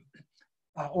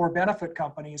 Or benefit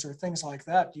companies or things like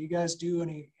that. Do you guys do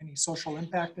any social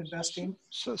impact investing?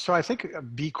 So I think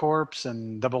B Corps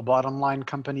and double bottom line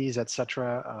companies, et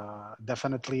cetera,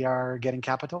 definitely are getting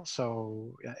capital.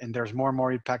 So, and there's more and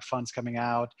more impact funds coming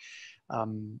out.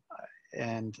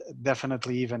 And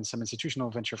definitely even some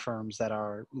institutional venture firms that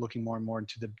are looking more and more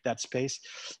into that space.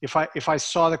 If I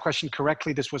saw the question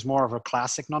correctly, this was more of a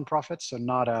classic nonprofit, so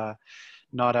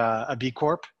not a B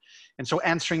Corp. And so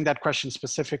answering that question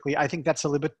specifically, I think that's a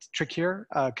little bit trickier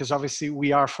because obviously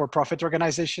we are for-profit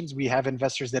organizations. We have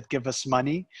investors that give us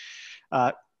money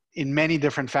in many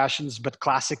different fashions, but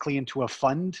classically into a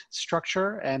fund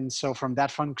structure. And so from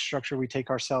that fund structure, we take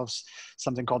ourselves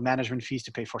something called management fees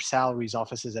to pay for salaries,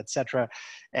 offices, et cetera.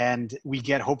 And we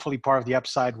get hopefully part of the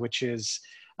upside, which is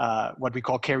what we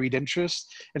call carried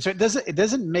interest. And so it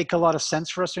doesn't make a lot of sense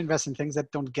for us to invest in things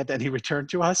that don't get any return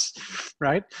to us,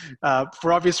 right?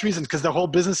 For obvious reasons, because the whole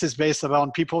business is based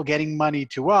on people getting money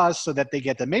to us so that they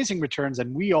get amazing returns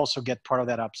and we also get part of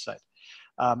that upside.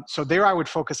 So there I would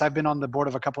focus. I've been on the board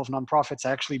of a couple of nonprofits.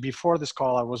 Actually, before this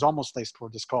call, I was almost late for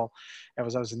this call. I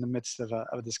was in the midst of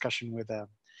a discussion with a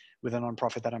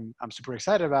nonprofit that I'm super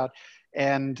excited about.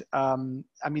 And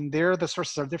I mean, there the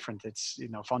sources are different. It's, you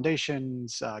know,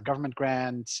 foundations, government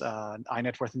grants, high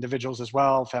net worth individuals as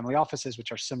well, family offices,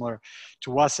 which are similar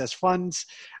to us as funds.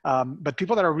 But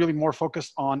people that are really more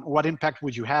focused on what impact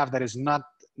would you have that is not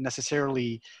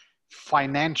necessarily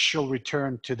financial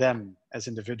return to them as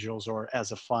individuals or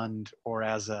as a fund or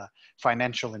as a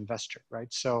financial investor,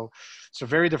 right? So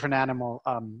very different animal.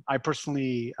 I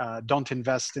personally don't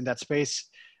invest in that space.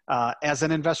 As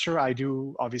an investor, I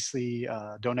do obviously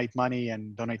donate money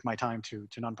and donate my time to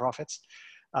nonprofits.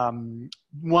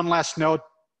 One last note,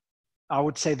 I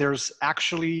would say there's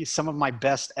actually some of my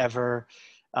best ever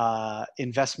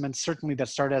investments, certainly that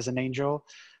started as an angel.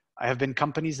 I have been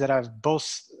companies that I've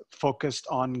both focused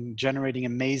on generating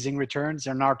amazing returns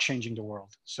and are changing the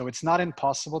world. So it's not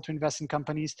impossible to invest in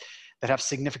companies that have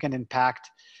significant impact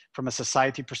from a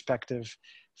society perspective,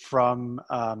 from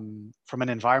an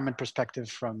environment perspective,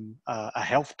 from a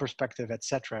health perspective, et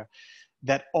cetera,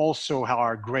 that also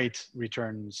are great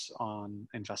returns on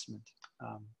investment.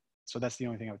 So that's the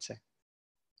only thing I would say.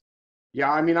 Yeah,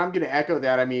 I mean, I'm going to echo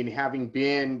that. I mean, having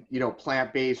been, you know,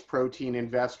 plant-based protein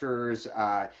investors,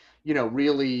 you know,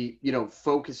 really, you know,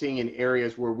 focusing in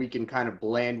areas where we can kind of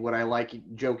blend what I like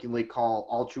jokingly call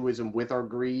altruism with our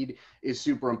greed is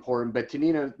super important. But to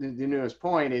Nino's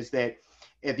point is that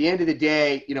at the end of the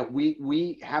day, you know,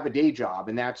 we have a day job,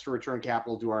 and that's to return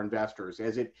capital to our investors.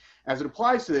 As it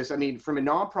applies to this, I mean, from a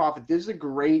nonprofit, this is a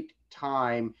great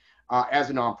time as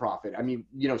a nonprofit. I mean,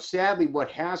 you know, sadly, what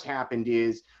has happened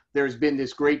is there's been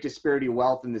this great disparity of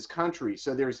wealth in this country.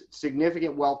 So there's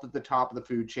significant wealth at the top of the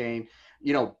food chain.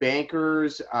 You know,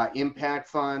 bankers, impact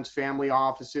funds, family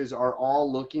offices are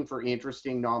all looking for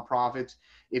interesting nonprofits.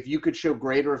 If you could show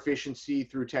greater efficiency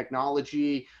through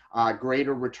technology,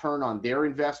 greater return on their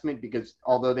investment, because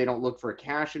although they don't look for a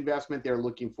cash investment, they're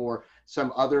looking for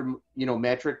some other, you know,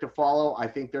 metric to follow. I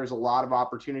think there's a lot of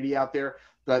opportunity out there.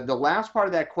 The last part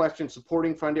of that question,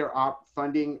 supporting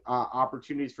funding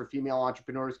opportunities for female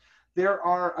entrepreneurs, there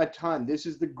are a ton. This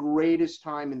is the greatest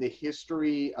time in the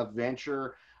history of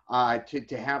venture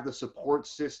to have the support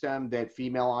system that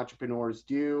female entrepreneurs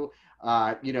do.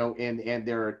 You know, and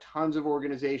there are tons of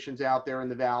organizations out there in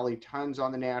the Valley, tons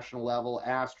on the national level,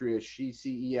 Astria, She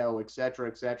CEO, et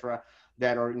cetera,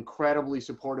 that are incredibly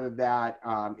supportive of that.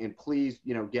 And please,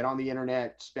 you know, get on the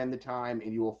internet, spend the time,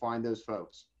 and you will find those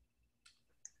folks.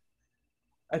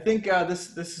 I think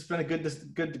this has been a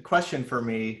good question for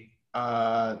me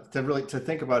to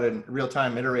think about it in real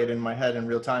time, iterate in my head in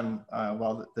real time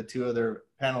while the two other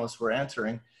panelists were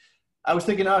answering. I was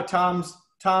thinking, oh,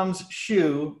 Tom's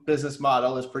shoe business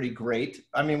model is pretty great.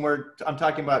 I mean, I'm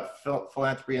talking about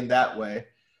philanthropy in that way.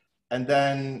 And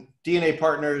then DNA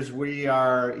Partners, we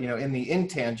are, you know, in the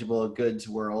intangible goods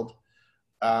world.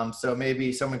 So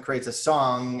maybe someone creates a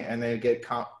song and they get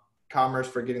commerce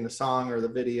for getting the song or the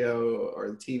video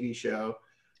or the TV show.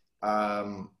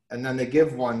 And then they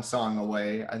give one song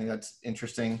away. I think that's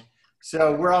interesting.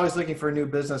 So we're always looking for new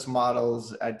business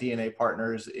models at DNA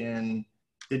Partners in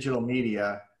digital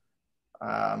media.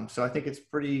 So I think it's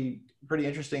pretty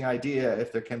interesting idea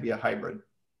if there can be a hybrid.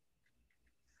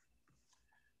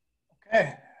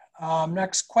 Okay,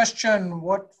 next question.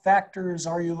 What factors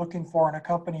are you looking for in a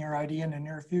company or idea in the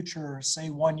near future, or say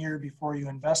 1 year before you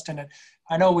invest in it?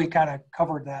 I know we kind of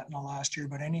covered that in the last year,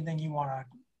 but anything you want to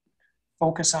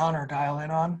focus on or dial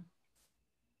in on?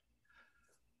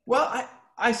 Well,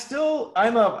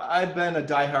 I've been a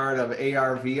diehard of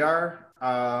AR, VR,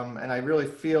 and I really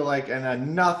feel like, and had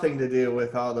nothing to do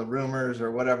with all the rumors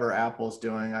or whatever Apple's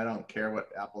doing. I don't care what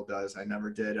Apple does. I never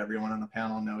did. Everyone on the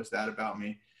panel knows that about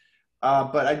me.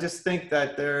 But I just think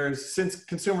that since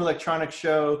Consumer Electronics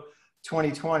Show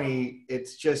 2020,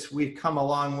 it's just, we've come a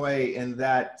long way in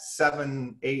that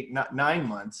 9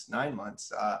 months,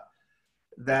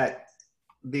 that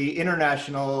the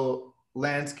international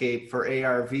landscape for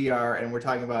AR, VR, and we're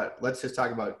talking about, let's just talk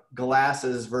about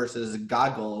glasses versus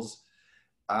goggles.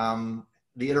 The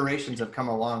iterations have come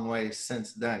a long way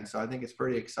since then. So I think it's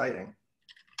pretty exciting.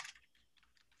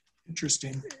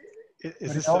 Interesting.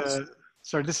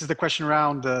 Sorry, this is the question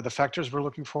around the factors we're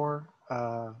looking for.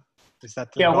 Is that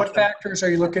what factors are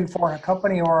you looking for in a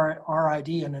company or RID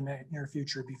in the near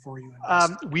future before you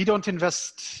invest? We don't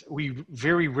invest. We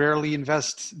very rarely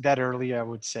invest that early. I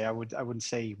would say I wouldn't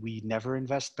say we never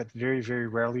invest, but very, very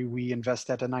rarely we invest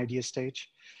at an idea stage.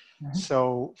 Mm-hmm.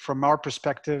 So from our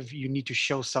perspective, you need to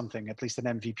show something, at least an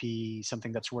MVP,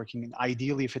 something that's working. And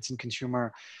ideally, if it's in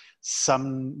consumer,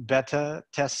 some beta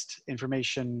test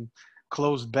information,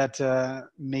 closed beta,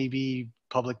 maybe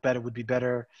public beta would be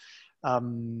better.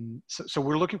 So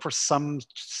we're looking for some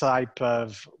type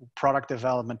of product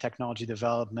development, technology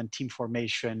development, team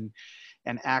formation,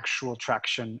 and actual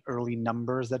traction, early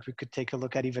numbers that we could take a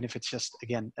look at, even if it's just,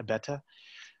 again, a beta.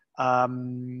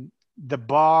 The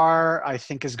bar, I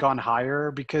think, has gone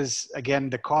higher because, again,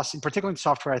 the costs, particularly in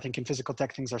software, I think in physical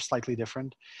tech, things are slightly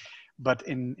different. But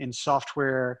in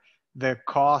software, the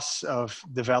costs of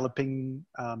developing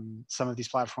some of these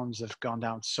platforms have gone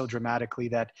down so dramatically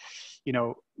that, you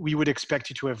know, we would expect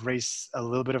you to have raised a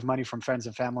little bit of money from friends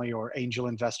and family or angel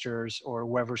investors or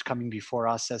whoever's coming before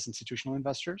us as institutional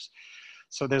investors.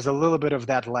 So there's a little bit of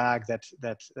that lag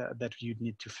that you'd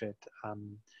need to fit.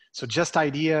 So just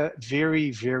idea,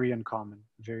 very, very uncommon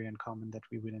that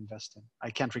we would invest in. I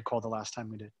can't recall the last time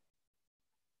we did.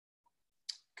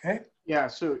 Okay. Yeah.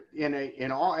 So,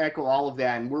 and I'll echo all of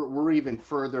that. And we're even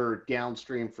further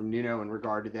downstream from Nuno in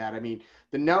regard to that. I mean,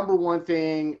 the number one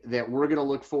thing that we're going to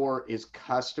look for is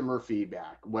customer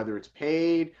feedback, whether it's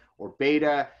paid or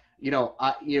beta.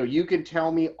 You can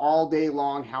tell me all day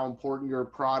long how important your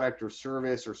product or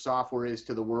service or software is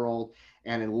to the world.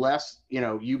 And unless,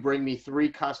 you bring me 3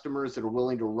 customers that are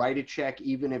willing to write a check,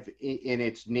 even if in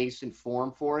its nascent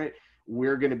form for it,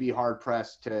 we're going to be hard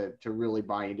pressed to really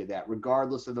buy into that,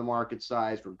 regardless of the market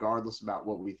size, regardless about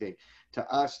what we think. To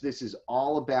us, this is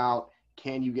all about,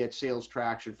 can you get sales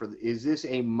traction is this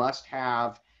a must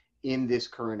have in this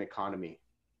current economy?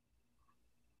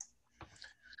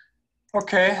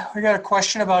 Okay, we got a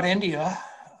question about India,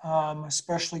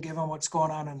 especially given what's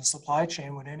going on in the supply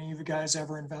chain. Would any of you guys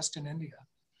ever invest in India?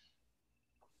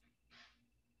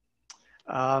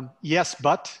 Yes,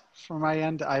 but from my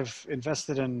end, I've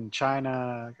invested in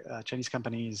China, Chinese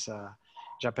companies,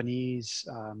 Japanese,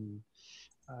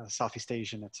 Southeast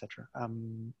Asian, etc.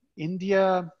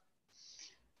 India,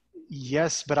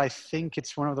 yes, but I think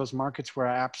it's one of those markets where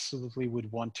I absolutely would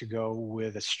want to go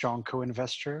with a strong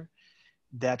co-investor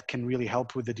that can really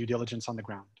help with the due diligence on the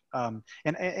ground.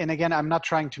 And again, I'm not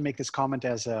trying to make this comment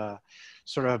as a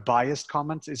sort of a biased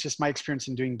comment. It's just my experience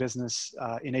in doing business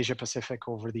in Asia Pacific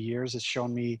over the years has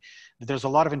shown me that there's a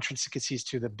lot of intricacies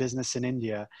to the business in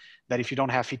India that if you don't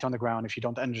have feet on the ground, if you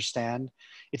don't understand,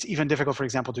 it's even difficult, for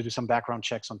example, to do some background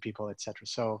checks on people, etc.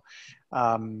 So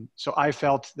I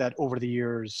felt that over the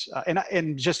years,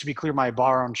 and just to be clear, my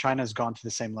bar on China has gone to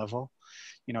the same level.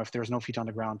 You know, if there's no feet on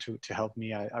the ground to help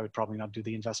me, I would probably not do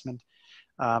the investment.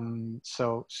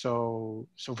 So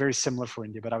very similar for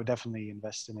India, but I would definitely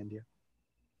invest in India.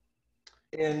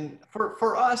 And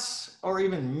for us, or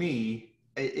even me,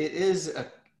 it is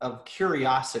a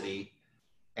curiosity.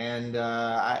 And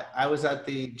I was at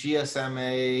the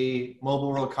GSMA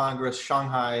Mobile World Congress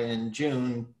Shanghai in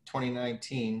June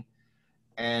 2019.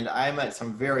 And I met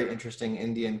some very interesting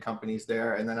Indian companies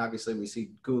there. And then obviously we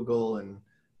see Google and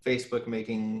Facebook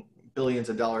making billions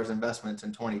of dollars investments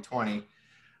in 2020.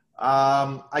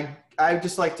 I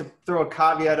just like to throw a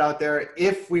caveat out there.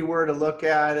 If we were to look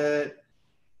at it,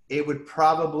 it would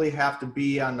probably have to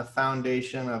be on the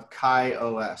foundation of Kai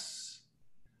OS,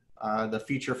 the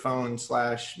feature phone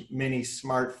 / mini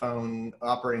smartphone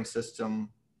operating system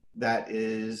that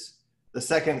is the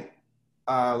second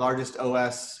largest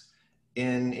OS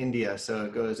in India. So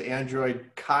it goes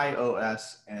Android, Kai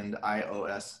OS, and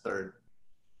iOS third.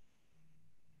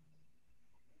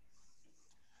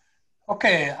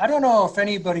 Okay, I don't know if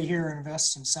anybody here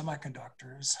invests in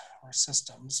semiconductors or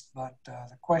systems, but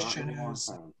the question is,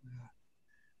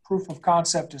 proof of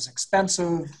concept is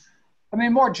expensive. I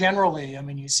mean, more generally, I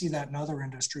mean, you see that in other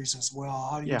industries as well.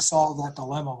 How do you solve that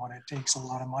dilemma when it takes a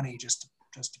lot of money just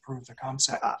to prove the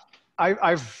concept?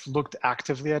 I've looked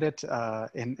actively at it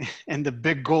in the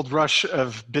big gold rush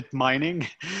of bit mining.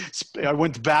 I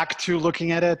went back to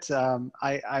looking at it.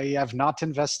 I have not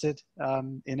invested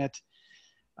in it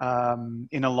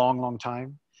in a long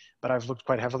time, but I've looked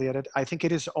quite heavily at it. I think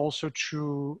it is also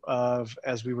true of,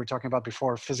 as we were talking about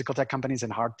before, physical tech companies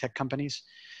and hard tech companies,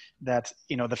 that,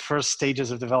 you know, the first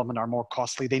stages of development are more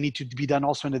costly. They need to be done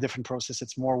also in a different process.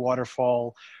 It's more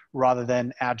waterfall rather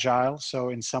than agile. So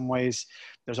in some ways,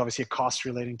 there's obviously a cost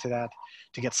relating to that,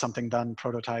 to get something done,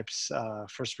 prototypes,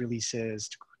 first releases,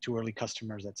 to early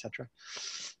customers, etc.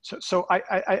 So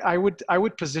I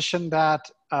would position that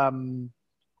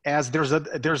as there's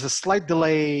a slight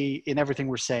delay in everything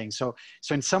we're saying. So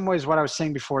in some ways, what I was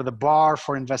saying before, the bar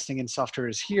for investing in software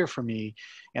is here for me,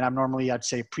 and I'm normally, I'd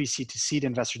say, pre-seed to seed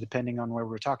investor, depending on where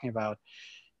we're talking about.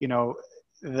 You know,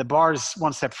 the bar is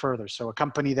one step further. So a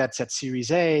company that's at Series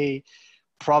A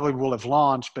probably will have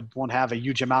launched, but won't have a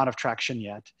huge amount of traction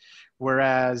yet.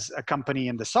 Whereas a company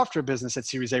in the software business at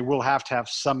Series A will have to have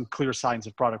some clear signs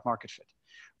of product market fit.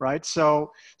 Right?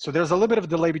 So there's a little bit of a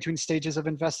delay between stages of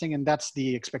investing, and that's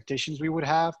the expectations we would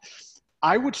have.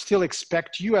 I would still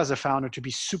expect you as a founder to be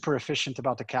super efficient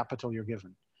about the capital you're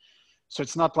given. So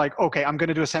it's not like, okay, I'm going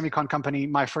to do a semicon company.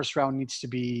 My first round needs to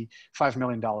be $5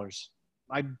 million.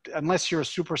 Unless you're a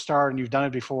superstar and you've done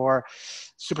it before,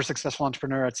 super successful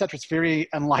entrepreneur, et cetera, it's very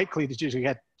unlikely that you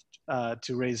get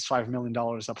to raise $5 million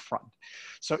up front.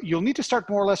 So you'll need to start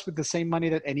more or less with the same money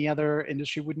that any other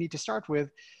industry would need to start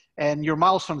with. And your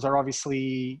milestones are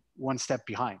obviously one step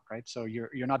behind, right? So you're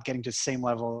not getting to the same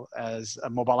level as a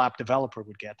mobile app developer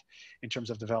would get in terms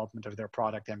of development of their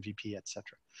product, MVP, et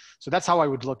cetera. So that's how I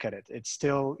would look at it. It's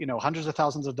still, you know, hundreds of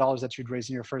thousands of dollars that you'd raise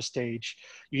in your first stage.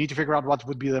 You need to figure out what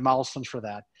would be the milestones for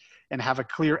that and have a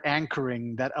clear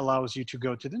anchoring that allows you to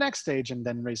go to the next stage and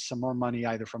then raise some more money,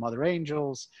 either from other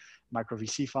angels, micro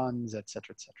VC funds, et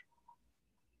cetera, et cetera.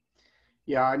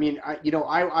 Yeah, I mean,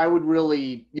 I would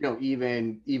really,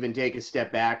 even take a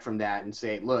step back from that and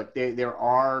say, look, there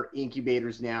are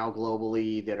incubators now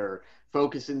globally that are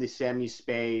focused in the semi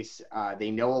space.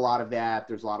 They know a lot of that.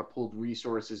 There's a lot of pooled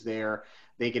resources there.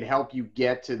 They can help you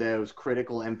get to those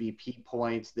critical MVP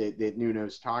points that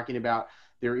Nuno's talking about.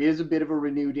 There is a bit of a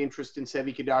renewed interest in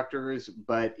semiconductors,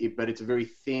 but it's a very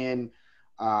thin.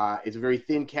 It's a very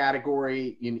thin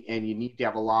category, and you need to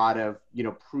have a lot of,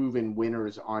 proven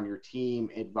winners on your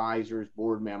team, advisors,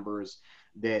 board members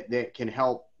that can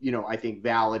help, I think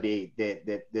validate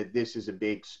that this is a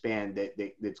big spend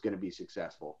that's going to be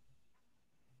successful.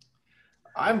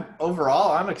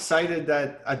 I'm excited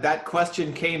that that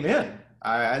question came in.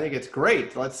 I think it's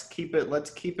great. Let's keep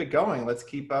it going. Let's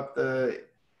keep up the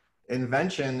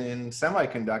invention in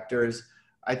semiconductors.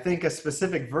 I think a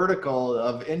specific vertical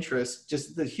of interest,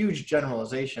 just the huge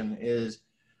generalization, is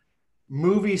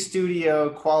movie studio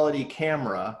quality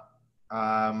camera,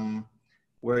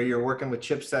 where you're working with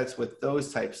chipsets with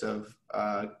those types of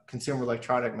consumer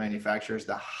electronic manufacturers,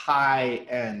 the high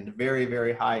end, very,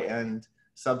 very high end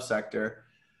subsector.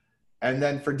 And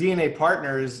then for DNA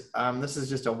Partners, this is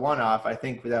just a one-off. I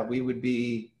think that we would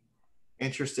be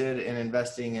interested in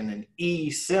investing in an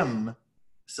eSIM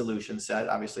solution set.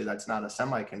 Obviously, that's not a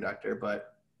semiconductor,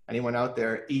 but anyone out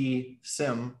there,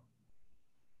 eSIM.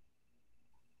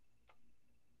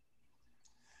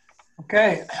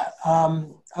 Okay,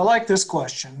 I like this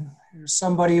question.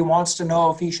 Somebody wants to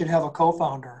know if he should have a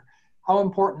co-founder. How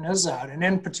important is that? And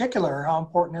in particular, how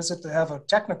important is it to have a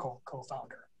technical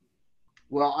co-founder?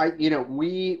 Well,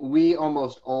 we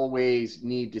almost always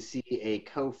need to see a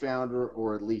co-founder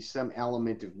or at least some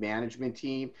element of management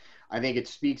team. I think it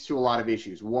speaks to a lot of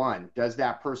issues. One, does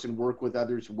that person work with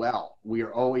others well? We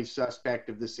are always suspect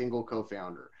of the single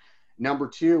co-founder. Number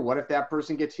two, what if that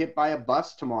person gets hit by a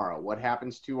bus tomorrow? What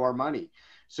happens to our money?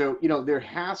 So, there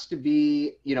has to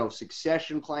be,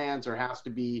 succession plans. There has to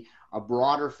be a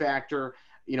broader factor.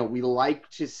 We like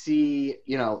to see,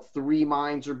 3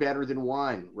 minds are better than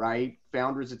one, right?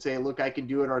 Founders that say, look, I can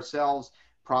do it ourselves,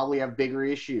 probably have bigger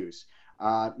issues,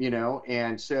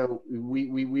 and so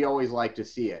we always like to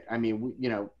see it. I mean,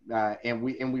 and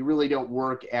we really don't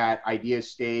work at idea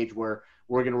stage where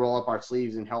we're going to roll up our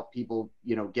sleeves and help people,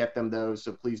 get them those.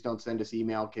 So please don't send us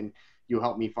email. Can you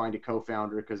help me find a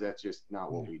co-founder? Because that's just not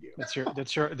what we do.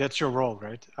 That's your role,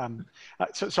 right?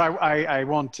 So I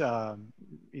won't,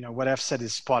 what F said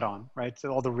is spot on, right?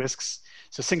 All the risks.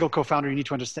 So single co-founder, you need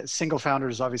to understand, single founder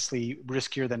is obviously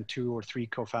riskier than 2 or 3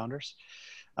 co-founders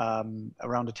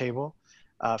around the table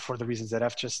for the reasons that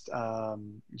F just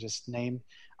named.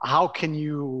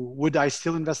 Would I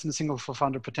still invest in a single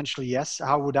co-founder? Potentially, yes.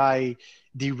 How would I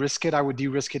de-risk it? I would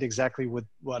de-risk it exactly with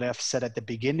what F said at the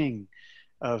beginning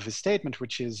of his statement,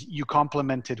 which is you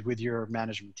complement it with your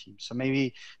management team. So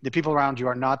maybe the people around you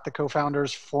are not the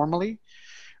co-founders formally,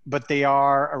 but they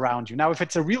are around you. Now, if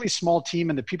it's a really small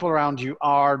team and the people around you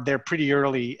they're pretty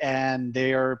early and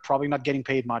they're probably not getting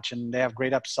paid much and they have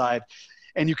great upside,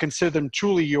 and you consider them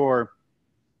truly your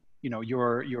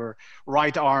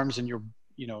right arms and your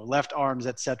left arms,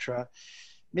 etc.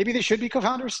 Maybe they should be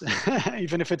co-founders,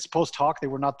 even if it's post hoc. They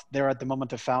were not there at the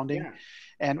moment of founding. Yeah.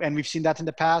 And we've seen that in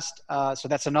the past. So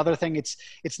that's another thing.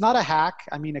 It's not a hack.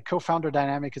 I mean, a co-founder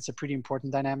dynamic, it's a pretty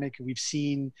important dynamic. We've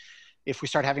seen if we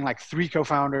start having like 3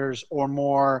 co-founders or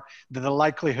more, the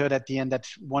likelihood at the end that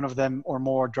one of them or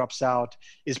more drops out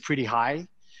is pretty high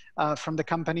from the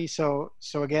company. So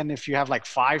again, if you have like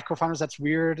 5 co-founders, that's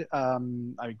weird.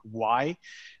 Like why?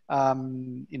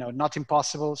 Not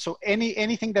impossible. So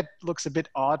anything that looks a bit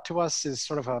odd to us is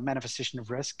sort of a manifestation of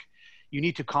risk. You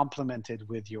need to complement it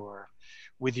with your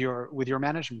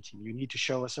management team. You need to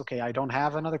show us, okay, I don't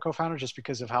have another co-founder just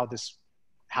because of how this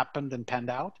happened and panned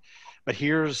out, but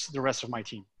here's the rest of my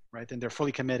team, right? And they're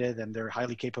fully committed and they're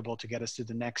highly capable to get us to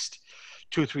the next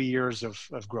 2 or 3 years of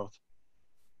growth.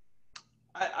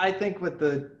 I think what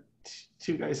the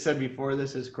 2 guys said before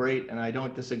this is great, and I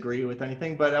don't disagree with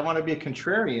anything, but I want to be a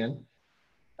contrarian.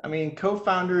 I mean,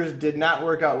 co-founders did not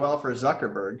work out well for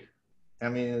Zuckerberg. I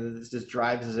mean, this just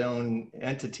drives his own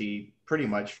entity pretty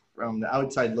much from the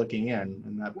outside looking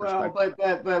in that perspective.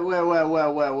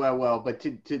 But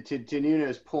to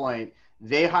Nuno's point,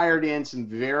 they hired in some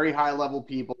very high level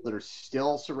people that are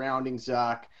still surrounding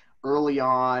Zuck early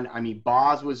on. I mean,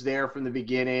 Boz was there from the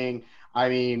beginning. I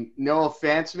mean, no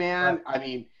offense, man. I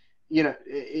mean,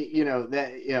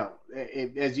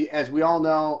 as we all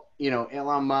know,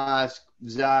 Elon Musk,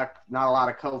 Zuck, not a lot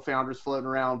of co-founders floating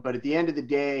around, but at the end of the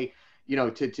day,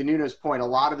 to Nuno's point, a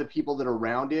lot of the people that are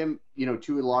around him,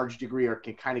 to a large degree are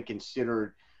kind of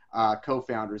considered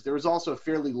co-founders. There was also a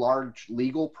fairly large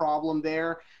legal problem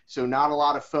there. So not a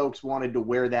lot of folks wanted to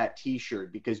wear that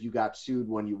t-shirt because you got sued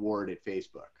when you wore it at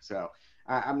Facebook. So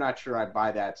I'm not sure I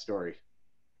buy that story.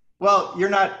 Well, you're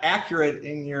not accurate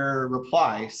in your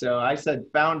reply. So I said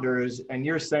founders, and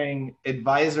you're saying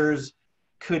advisors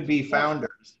could be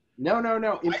founders. No.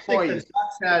 Employees.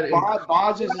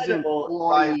 Boz is an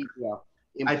employee.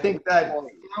 I think that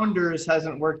founders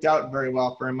hasn't worked out very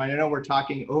well for him. I know we're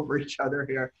talking over each other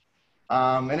here.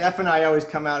 And F and I always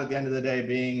come out at the end of the day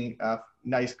being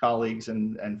nice colleagues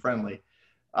and friendly.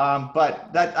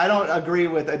 But that I don't agree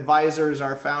with advisors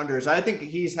or founders. I think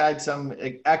he's had some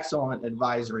excellent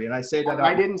advisory. And I say that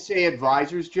I didn't say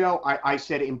advisors, Joe. I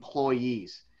said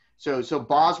employees. So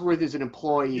Bosworth is an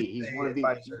employee. He's one of the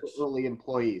early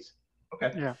employees.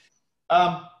 Okay. Yeah.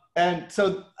 And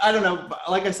so I don't know.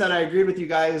 Like I said, I agreed with you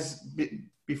guys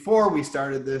before we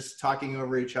started this talking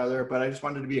over each other. But I just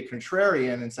wanted to be a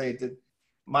contrarian and say that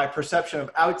my perception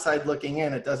of outside looking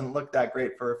in, it doesn't look that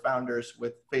great for founders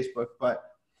with Facebook. But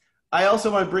I also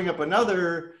want to bring up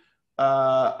another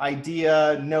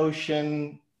idea,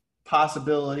 notion,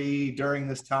 possibility during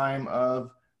this time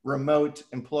of remote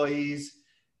employees,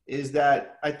 is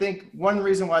that I think one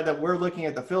reason why that we're looking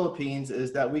at the Philippines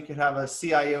is that we could have a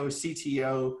CIO,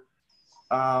 CTO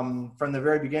from the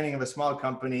very beginning of a small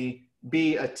company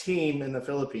be a team in the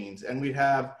Philippines. And we'd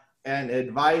have an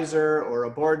advisor or a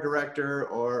board director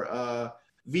or a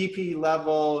VP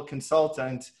level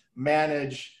consultant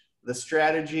manage the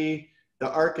strategy, the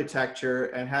architecture,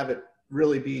 and have it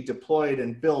really be deployed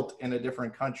and built in a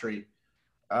different country.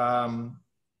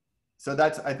 So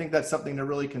I think that's something to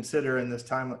really consider in this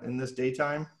time, in this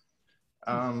daytime.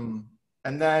 And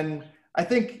then I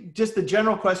think just the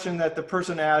general question that the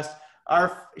person asked,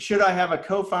 should I have a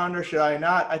co-founder? Should I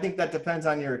not? I think that depends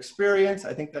on your experience.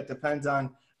 I think that depends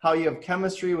on how you have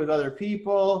chemistry with other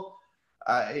people.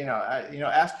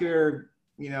 Ask your,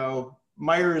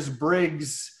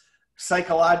 Myers-Briggs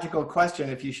psychological question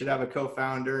if you should have a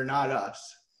co-founder, not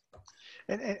us.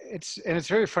 And it's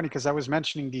very funny because I was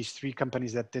mentioning these three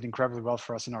companies that did incredibly well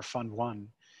for us in our fund one.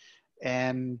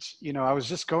 And, I was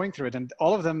just going through it, and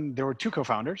all of them, there were two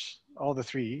co-founders, all the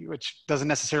three, which doesn't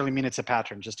necessarily mean it's a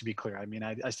pattern, just to be clear. I mean,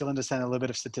 I still understand a little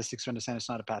bit of statistics to understand it's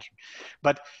not a pattern.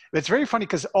 But it's very funny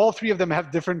because all three of them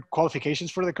have different qualifications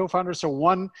for the co-founders. So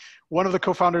one of the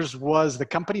co-founders was the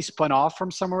company spun off from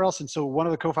somewhere else. And so one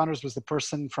of the co-founders was the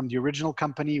person from the original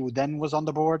company who then was on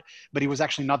the board, but he was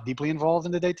actually not deeply involved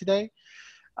in the day-to-day.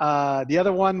 The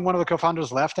other one of the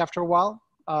co-founders left after a while.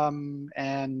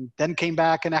 And then came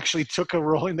back and actually took a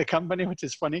role in the company, which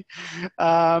is funny.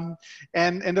 And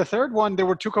the third one, there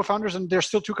were two co-founders, and there's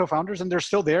still two co-founders, and they're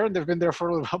still there, and they've been there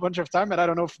for a bunch of time, and I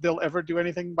don't know if they'll ever do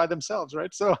anything by themselves,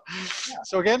 right? So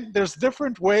again, there's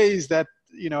different ways that,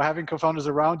 having co-founders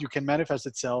around you can manifest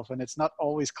itself, and it's not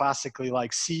always classically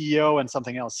like CEO and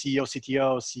something else, CEO,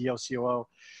 CTO, CEO, COO.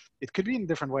 It could be in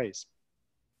different ways.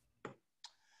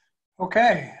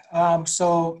 Okay,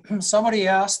 so somebody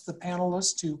asked the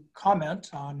panelists to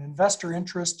comment on investor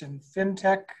interest in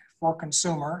fintech for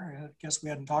consumer. I guess we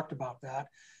hadn't talked about that.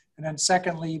 And then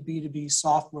secondly, B2B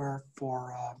software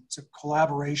for it's a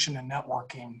collaboration and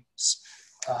networking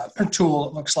tool,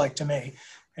 it looks like to me.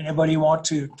 Anybody want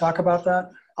to talk about that?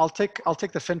 I'll take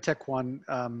the fintech one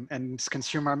and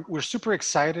consumer. We're super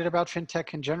excited about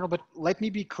fintech in general, but let me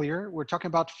be clear. We're talking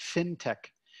about fintech.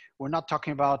 We're not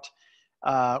talking about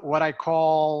what I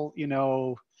call,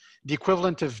 the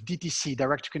equivalent of DTC,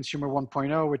 direct to consumer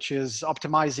 1.0, which is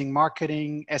optimizing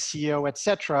marketing, SEO,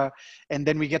 etc. And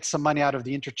then we get some money out of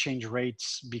the interchange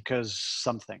rates because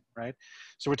something, right?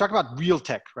 So we're talking about real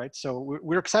tech, right? So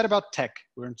we're excited about tech.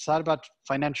 We're excited about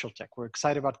financial tech. We're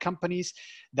excited about companies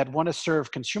that want to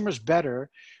serve consumers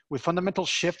better with fundamental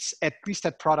shifts, at least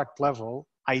at product level,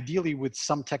 ideally with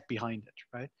some tech behind it,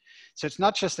 right? So it's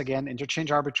not just, again,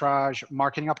 interchange arbitrage,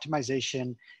 marketing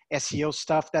optimization, SEO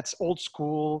stuff. That's old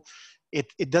school.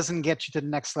 It doesn't get you to the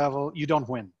next level. You don't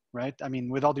win, right? I mean,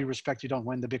 with all due respect, you don't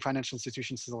win. The big financial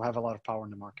institutions still have a lot of power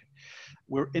in the market.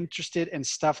 We're interested in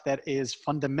stuff that is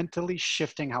fundamentally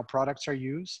shifting how products are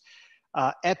used,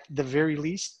 at the very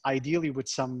least, ideally with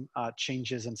some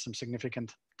changes and some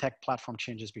significant tech platform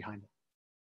changes behind it.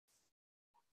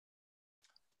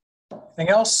 Anything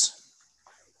else?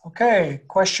 Okay,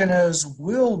 question is,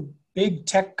 will big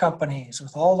tech companies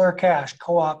with all their cash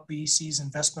co-opt VC's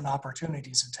investment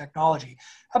opportunities in technology?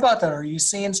 How about that? Are you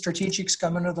seeing strategics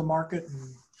come into the market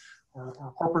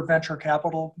or corporate venture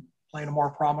capital playing a more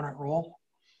prominent role?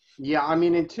 Yeah, I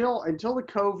mean, until the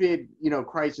COVID,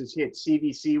 crisis hit,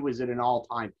 CVC was at an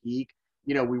all-time peak.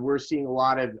 We were seeing a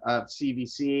lot of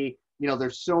CVC.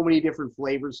 There's so many different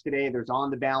flavors today. There's on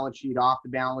the balance sheet, off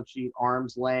the balance sheet,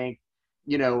 arm's length,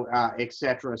 et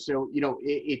cetera. So,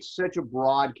 it's such a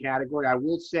broad category. I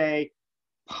will say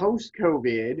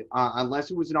post-COVID,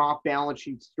 unless it was an off-balance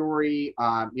sheet story,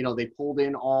 they pulled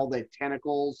in all the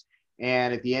tentacles.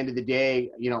 And at the end of the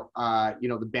day,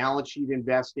 the balance sheet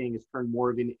investing has turned more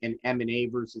of an M&A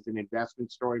versus an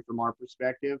investment story from our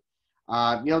perspective.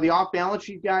 The off-balance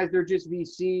sheet guys, they're just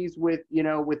VCs with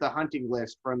a hunting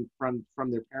list from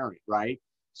their parent, right?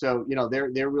 So,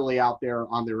 they're really out there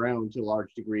on their own to a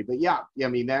large degree. But yeah, I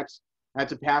mean, that's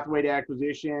a pathway to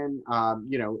acquisition.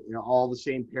 All the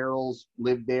same perils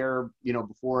lived there,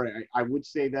 before. I would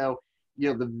say, though,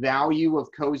 the value of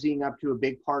cozying up to a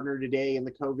big partner today in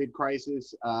the COVID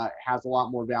crisis has a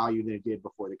lot more value than it did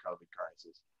before the COVID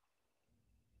crisis.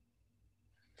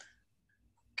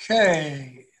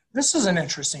 Okay, this is an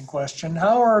interesting question.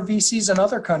 How are VCs in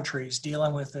other countries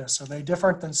dealing with this? Are they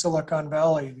different than Silicon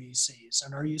Valley VCs?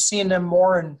 And are you seeing them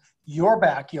more in your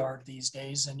backyard these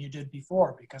days than you did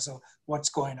before because of what's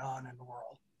going on in the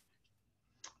world?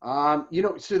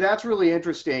 So that's really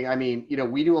interesting. I mean,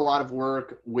 we do a lot of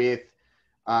work with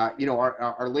you know,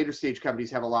 our later stage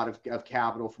companies have a lot of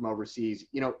capital from overseas.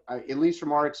 You know, at least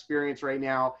from our experience right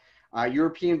now,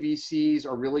 European VCs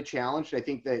are really challenged. I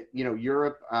think that, you know,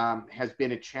 Europe has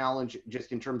been a challenge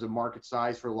just in terms of market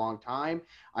size for a long time.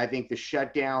 I think the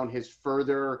shutdown has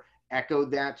further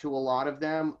echoed that to a lot of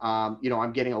them. You know,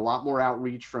 I'm getting a lot more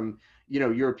outreach from, you know,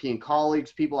 European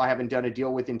colleagues, people I haven't done a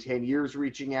deal with in 10 years,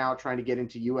 reaching out, trying to get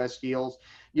into US deals.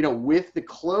 You know, with the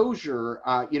closure,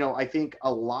 you know, I think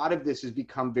a lot of this has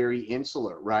become very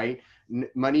insular, right?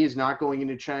 Money is not going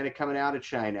into China, coming out of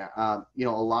China. You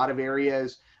know, a lot of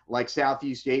areas like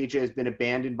Southeast Asia has been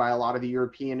abandoned by a lot of the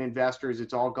European investors.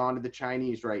 It's all gone to the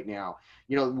Chinese right now.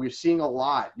 You know, we're seeing a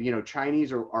lot, you know,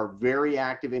 Chinese are very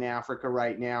active in Africa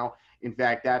right now. In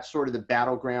fact, that's sort of the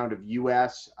battleground of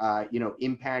US, you know,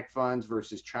 impact funds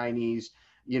versus Chinese,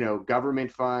 you know,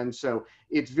 government funds. So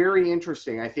it's very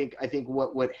interesting. I think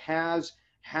what has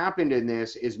happened in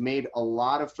this is made a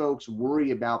lot of folks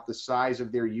worry about the size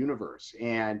of their universe.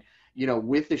 And you know,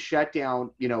 with the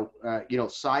shutdown, you know,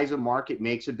 size of market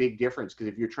makes a big difference, because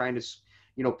if you're trying to,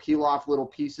 you know, peel off little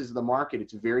pieces of the market,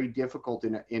 it's very difficult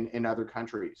in other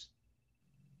countries.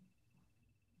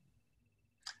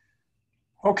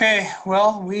 Okay,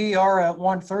 well, we are at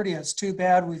 1:30. It's too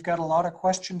bad. We've got a lot of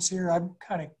questions here.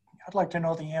 I'd like to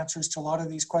know the answers to a lot of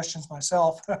these questions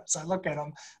myself as I look at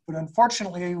them. But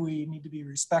unfortunately, we need to be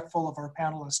respectful of our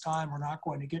panelists' time. We're not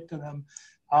going to get to them.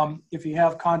 If you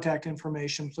have contact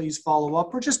information, please follow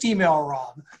up or just email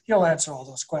Rob. He'll answer all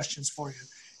those questions for you.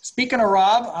 Speaking of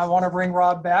Rob, I want to bring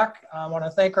Rob back. I want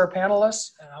to thank our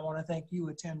panelists, and I want to thank you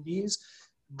attendees.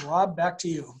 Rob, back to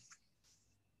you.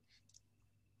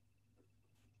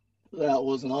 That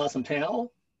was an awesome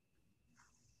panel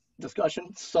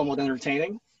discussion, somewhat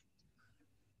entertaining.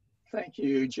 Thank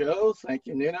you, Joe. Thank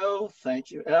you, Nuno.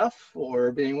 Thank you, F,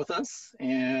 for being with us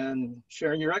and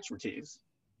sharing your expertise,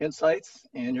 insights,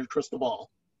 and your crystal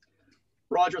ball.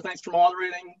 Roger, thanks for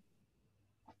moderating.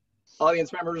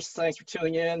 Audience members, thanks for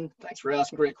tuning in. Thanks for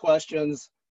asking great questions.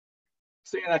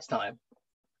 See you next time.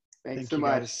 Thanks so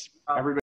much, everybody.